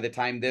maybe by the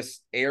time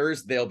this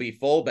airs, they'll be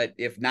full. But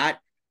if not,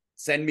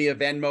 send me a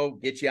Venmo,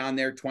 get you on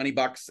there,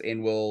 $20,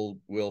 and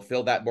we'll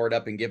fill that board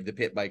up and give the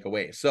pit bike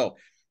away. So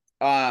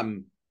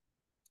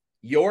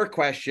your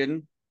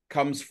question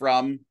comes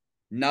from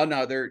none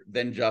other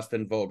than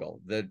Justin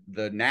Vogel,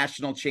 the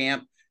national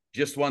champ,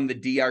 just won the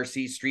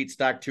DRC Street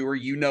Stock Tour.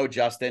 You know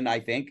Justin, I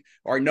think,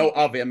 or know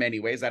of him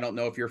anyways. I don't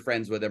know if you're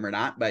friends with him or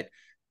not, but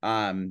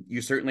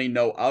you certainly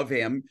know of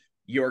him.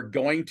 You're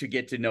going to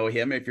get to know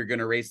him if you're going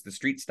to race the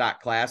street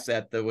stock class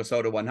at the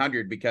Wissota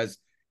 100, because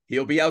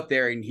he'll be out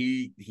there and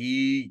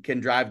he can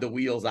drive the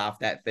wheels off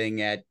that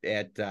thing at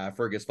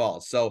Fergus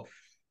Falls. So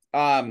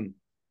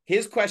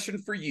his question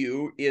for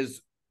you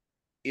is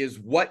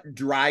what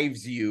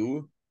drives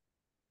you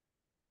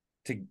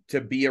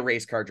to be a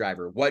race car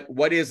driver?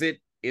 What is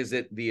it? Is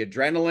it the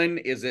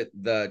adrenaline? Is it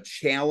the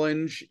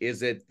challenge?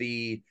 Is it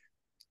the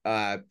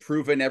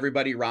proving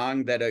everybody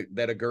wrong that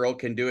a girl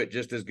can do it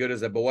just as good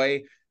as a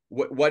boy?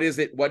 What is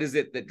it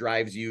that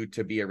drives you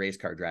to be a race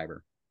car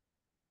driver?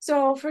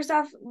 So first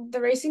off,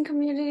 the racing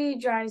community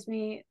drives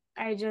me.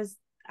 I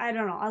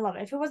don't know. I love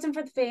it. If it wasn't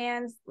for the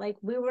fans, like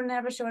we wouldn't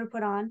have a show to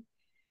put on.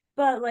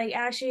 But like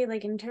actually,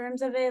 like in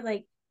terms of it,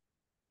 like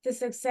the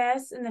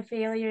success and the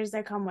failures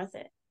that come with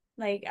it.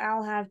 Like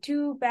I'll have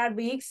 2 bad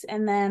weeks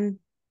and then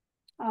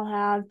I'll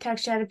have tech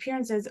chat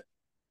appearances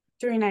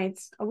 3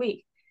 nights a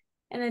week.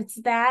 And it's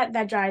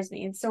that drives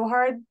me. It's so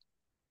hard.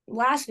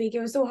 Last week it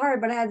was so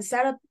hard, but I had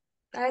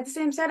the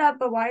same setup,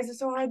 but why is it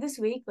so hard this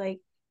week? Like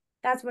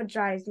that's what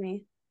drives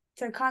me,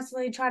 to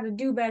constantly try to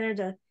do better,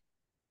 to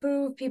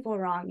prove people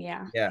wrong.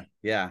 Yeah.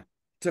 Yeah.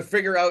 To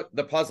figure out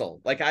the puzzle.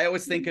 Like I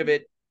always think of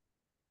it,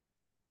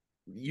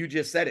 you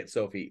just said it,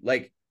 Sofie.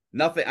 Like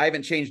nothing, I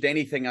haven't changed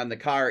anything on the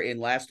car. And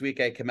last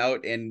week I come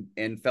out and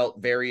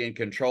felt very in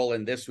control.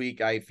 And this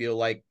week I feel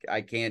like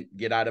I can't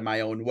get out of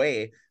my own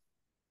way.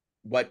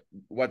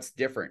 What's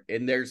different?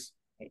 And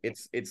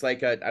it's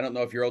like I don't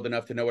know if you're old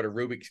enough to know what a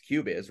Rubik's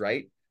Cube is,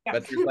 right? Yeah.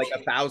 But there's like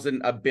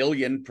 1,000, a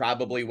billion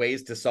probably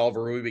ways to solve a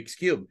Rubik's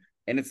Cube.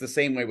 And it's the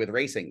same way with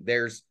racing.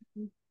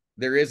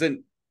 There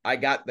isn't, I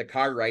got the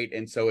car right,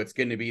 and so it's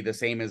going to be the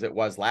same as it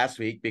was last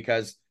week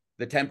because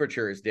the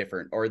temperature is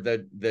different, or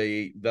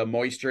the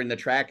moisture in the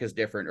track is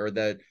different, or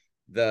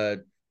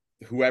the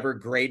whoever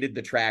graded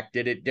the track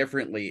did it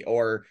differently,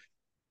 or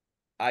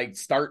I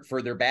start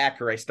further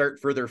back or I start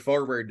further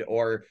forward,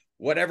 or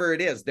whatever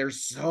it is.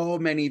 There's so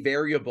many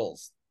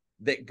variables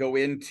that go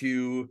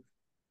into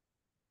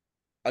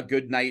a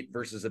good night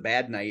versus a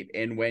bad night.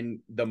 And when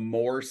the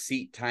more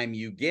seat time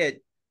you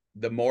get,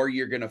 the more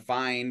you're going to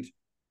find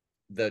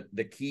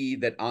the key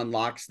that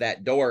unlocks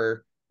that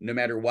door, no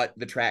matter what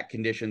the track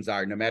conditions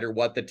are, no matter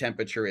what the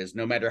temperature is,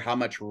 no matter how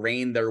much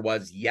rain there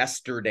was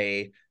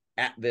yesterday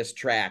at this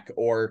track,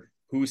 or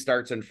who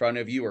starts in front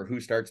of you or who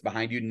starts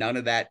behind you. None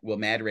of that will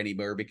matter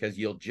anymore because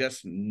you'll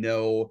just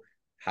know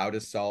how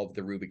to solve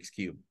the Rubik's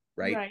Cube.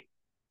 Right.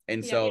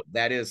 And so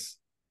that is,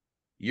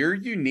 you're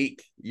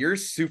unique. You're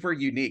super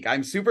unique.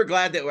 I'm super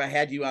glad that I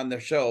had you on the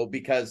show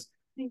because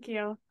thank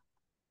you.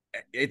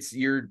 It's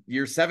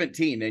you're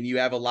 17 and you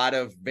have a lot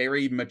of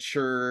very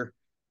mature,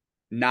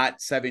 not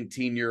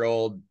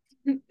 17-year-old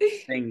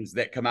things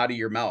that come out of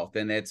your mouth.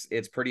 And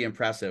it's pretty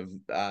impressive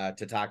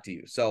to talk to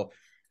you. So,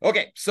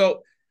 okay.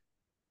 So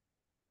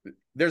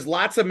there's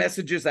lots of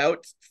messages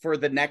out for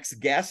the next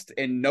guest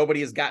and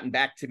nobody has gotten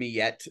back to me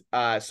yet.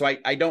 So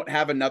I don't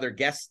have another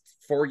guest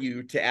for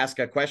you to ask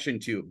a question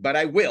to, but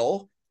I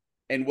will,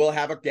 and we'll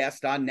have a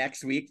guest on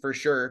next week for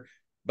sure.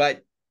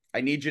 But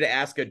I need you to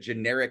ask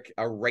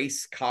a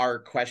race car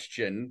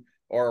question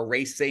or a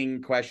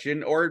racing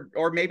question,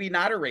 or maybe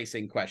not a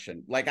racing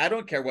question. Like, I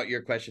don't care what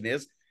your question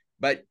is,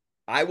 but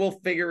I will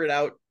figure it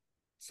out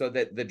so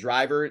that the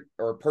driver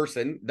or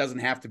person doesn't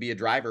have to be a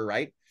driver,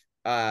 right?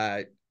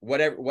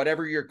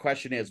 Whatever your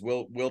question is,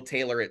 we'll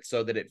tailor it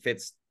so that it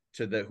fits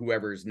to the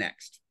whoever's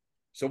next.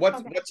 So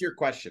what's your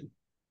question?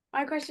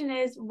 My question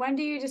is, when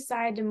do you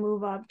decide to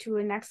move up to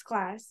a next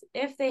class,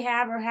 if they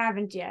have or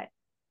haven't yet?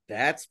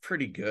 That's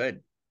pretty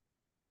good.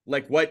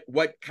 Like what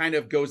kind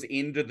of goes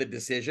into the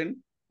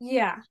decision?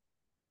 Yeah.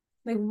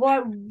 Like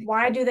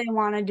why do they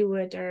want to do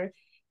it, or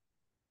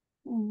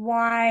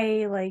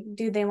why, like,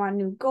 do they want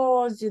new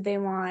goals? Do they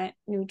want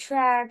new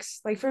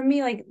tracks? Like for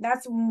me, like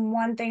that's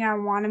one thing I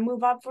want to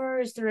move up for,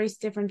 is to race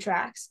different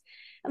tracks.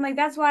 And like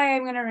that's why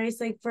I'm gonna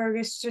race like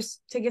Fergus,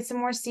 just to get some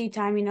more seat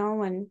time,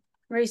 and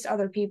race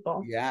other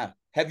people. Yeah.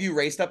 Have you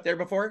raced up there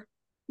before?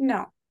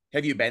 No.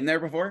 Have you been there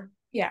before?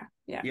 Yeah.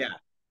 Yeah. Yeah.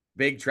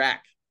 Big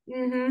track,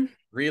 Mm-hmm.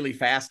 really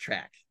fast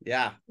track.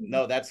 Yeah.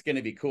 No, that's going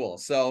to be cool.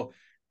 So,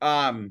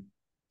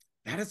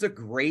 that is a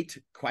great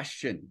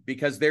question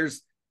because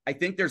I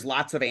think there's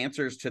lots of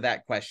answers to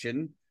that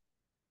question.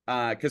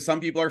 Because some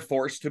people are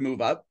forced to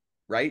move up,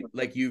 right?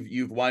 Like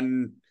you've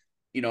won,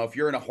 if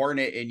you're in a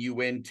Hornet and you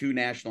win 2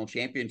 national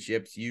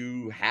championships,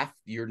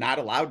 you're not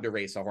allowed to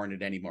race a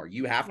Hornet anymore.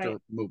 You have Right.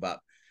 to move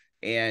up.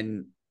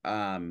 And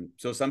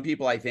so some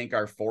people I think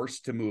are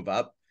forced to move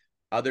up.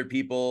 Other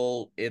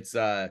people,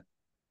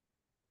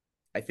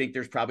 I think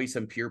there's probably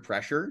some peer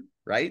pressure,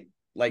 right?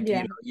 Like,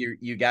 Yeah.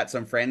 you got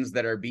some friends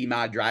that are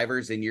B-mod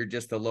drivers and you're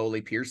just a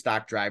lowly peer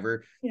stock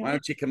driver. Yeah. Why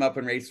don't you come up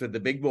and race with the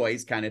big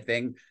boys kind of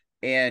thing?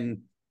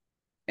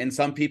 And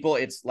some people,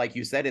 it's like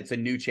you said, it's a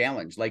new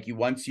challenge. Like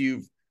once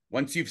you've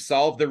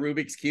solved the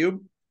Rubik's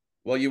Cube,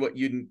 well, you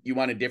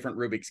want a different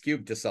Rubik's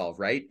Cube to solve,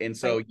 right? And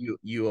so Right.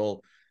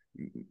 you'll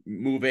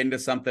move into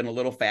something a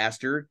little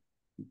faster.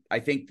 I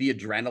think the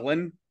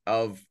adrenaline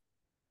of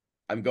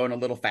I'm going a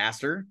little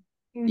faster,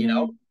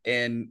 Mm-hmm.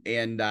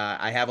 and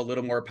I have a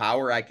little more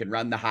power. I can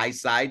run the high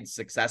side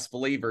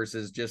successfully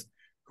versus just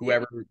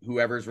Yeah.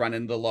 whoever's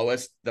running the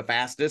lowest, the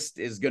fastest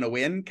is going to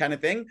win kind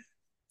of thing.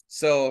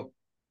 So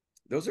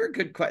those are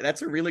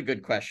that's a really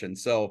good question.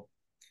 So,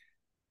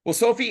 well,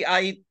 Sofie,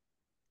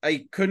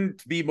 I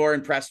couldn't be more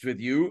impressed with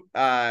you.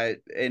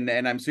 And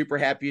I'm super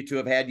happy to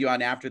have had you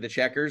on After the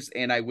Checkers.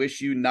 And I wish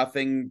you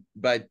nothing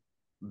but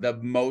the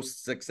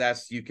most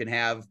success you can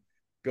have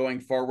going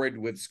forward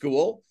with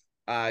school.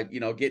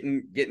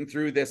 Getting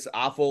through this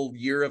awful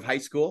year of high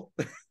school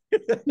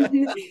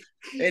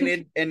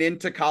and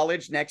into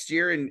college next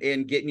year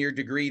and getting your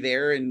degree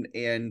there. And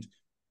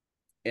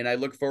I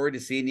look forward to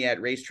seeing you at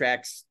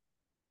racetracks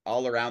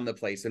all around the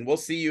place. And we'll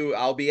see you.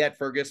 I'll be at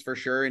Fergus for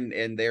sure.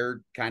 And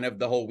they're kind of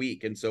the whole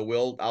week. And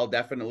so I'll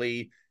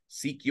definitely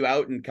seek you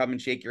out and come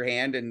and shake your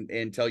hand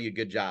and tell you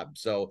good job.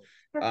 So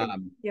Perfect.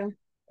 um, Yeah.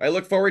 I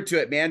look forward to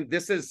it, man.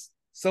 This is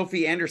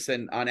Sofie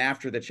Anderson on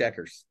After the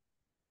Checkers.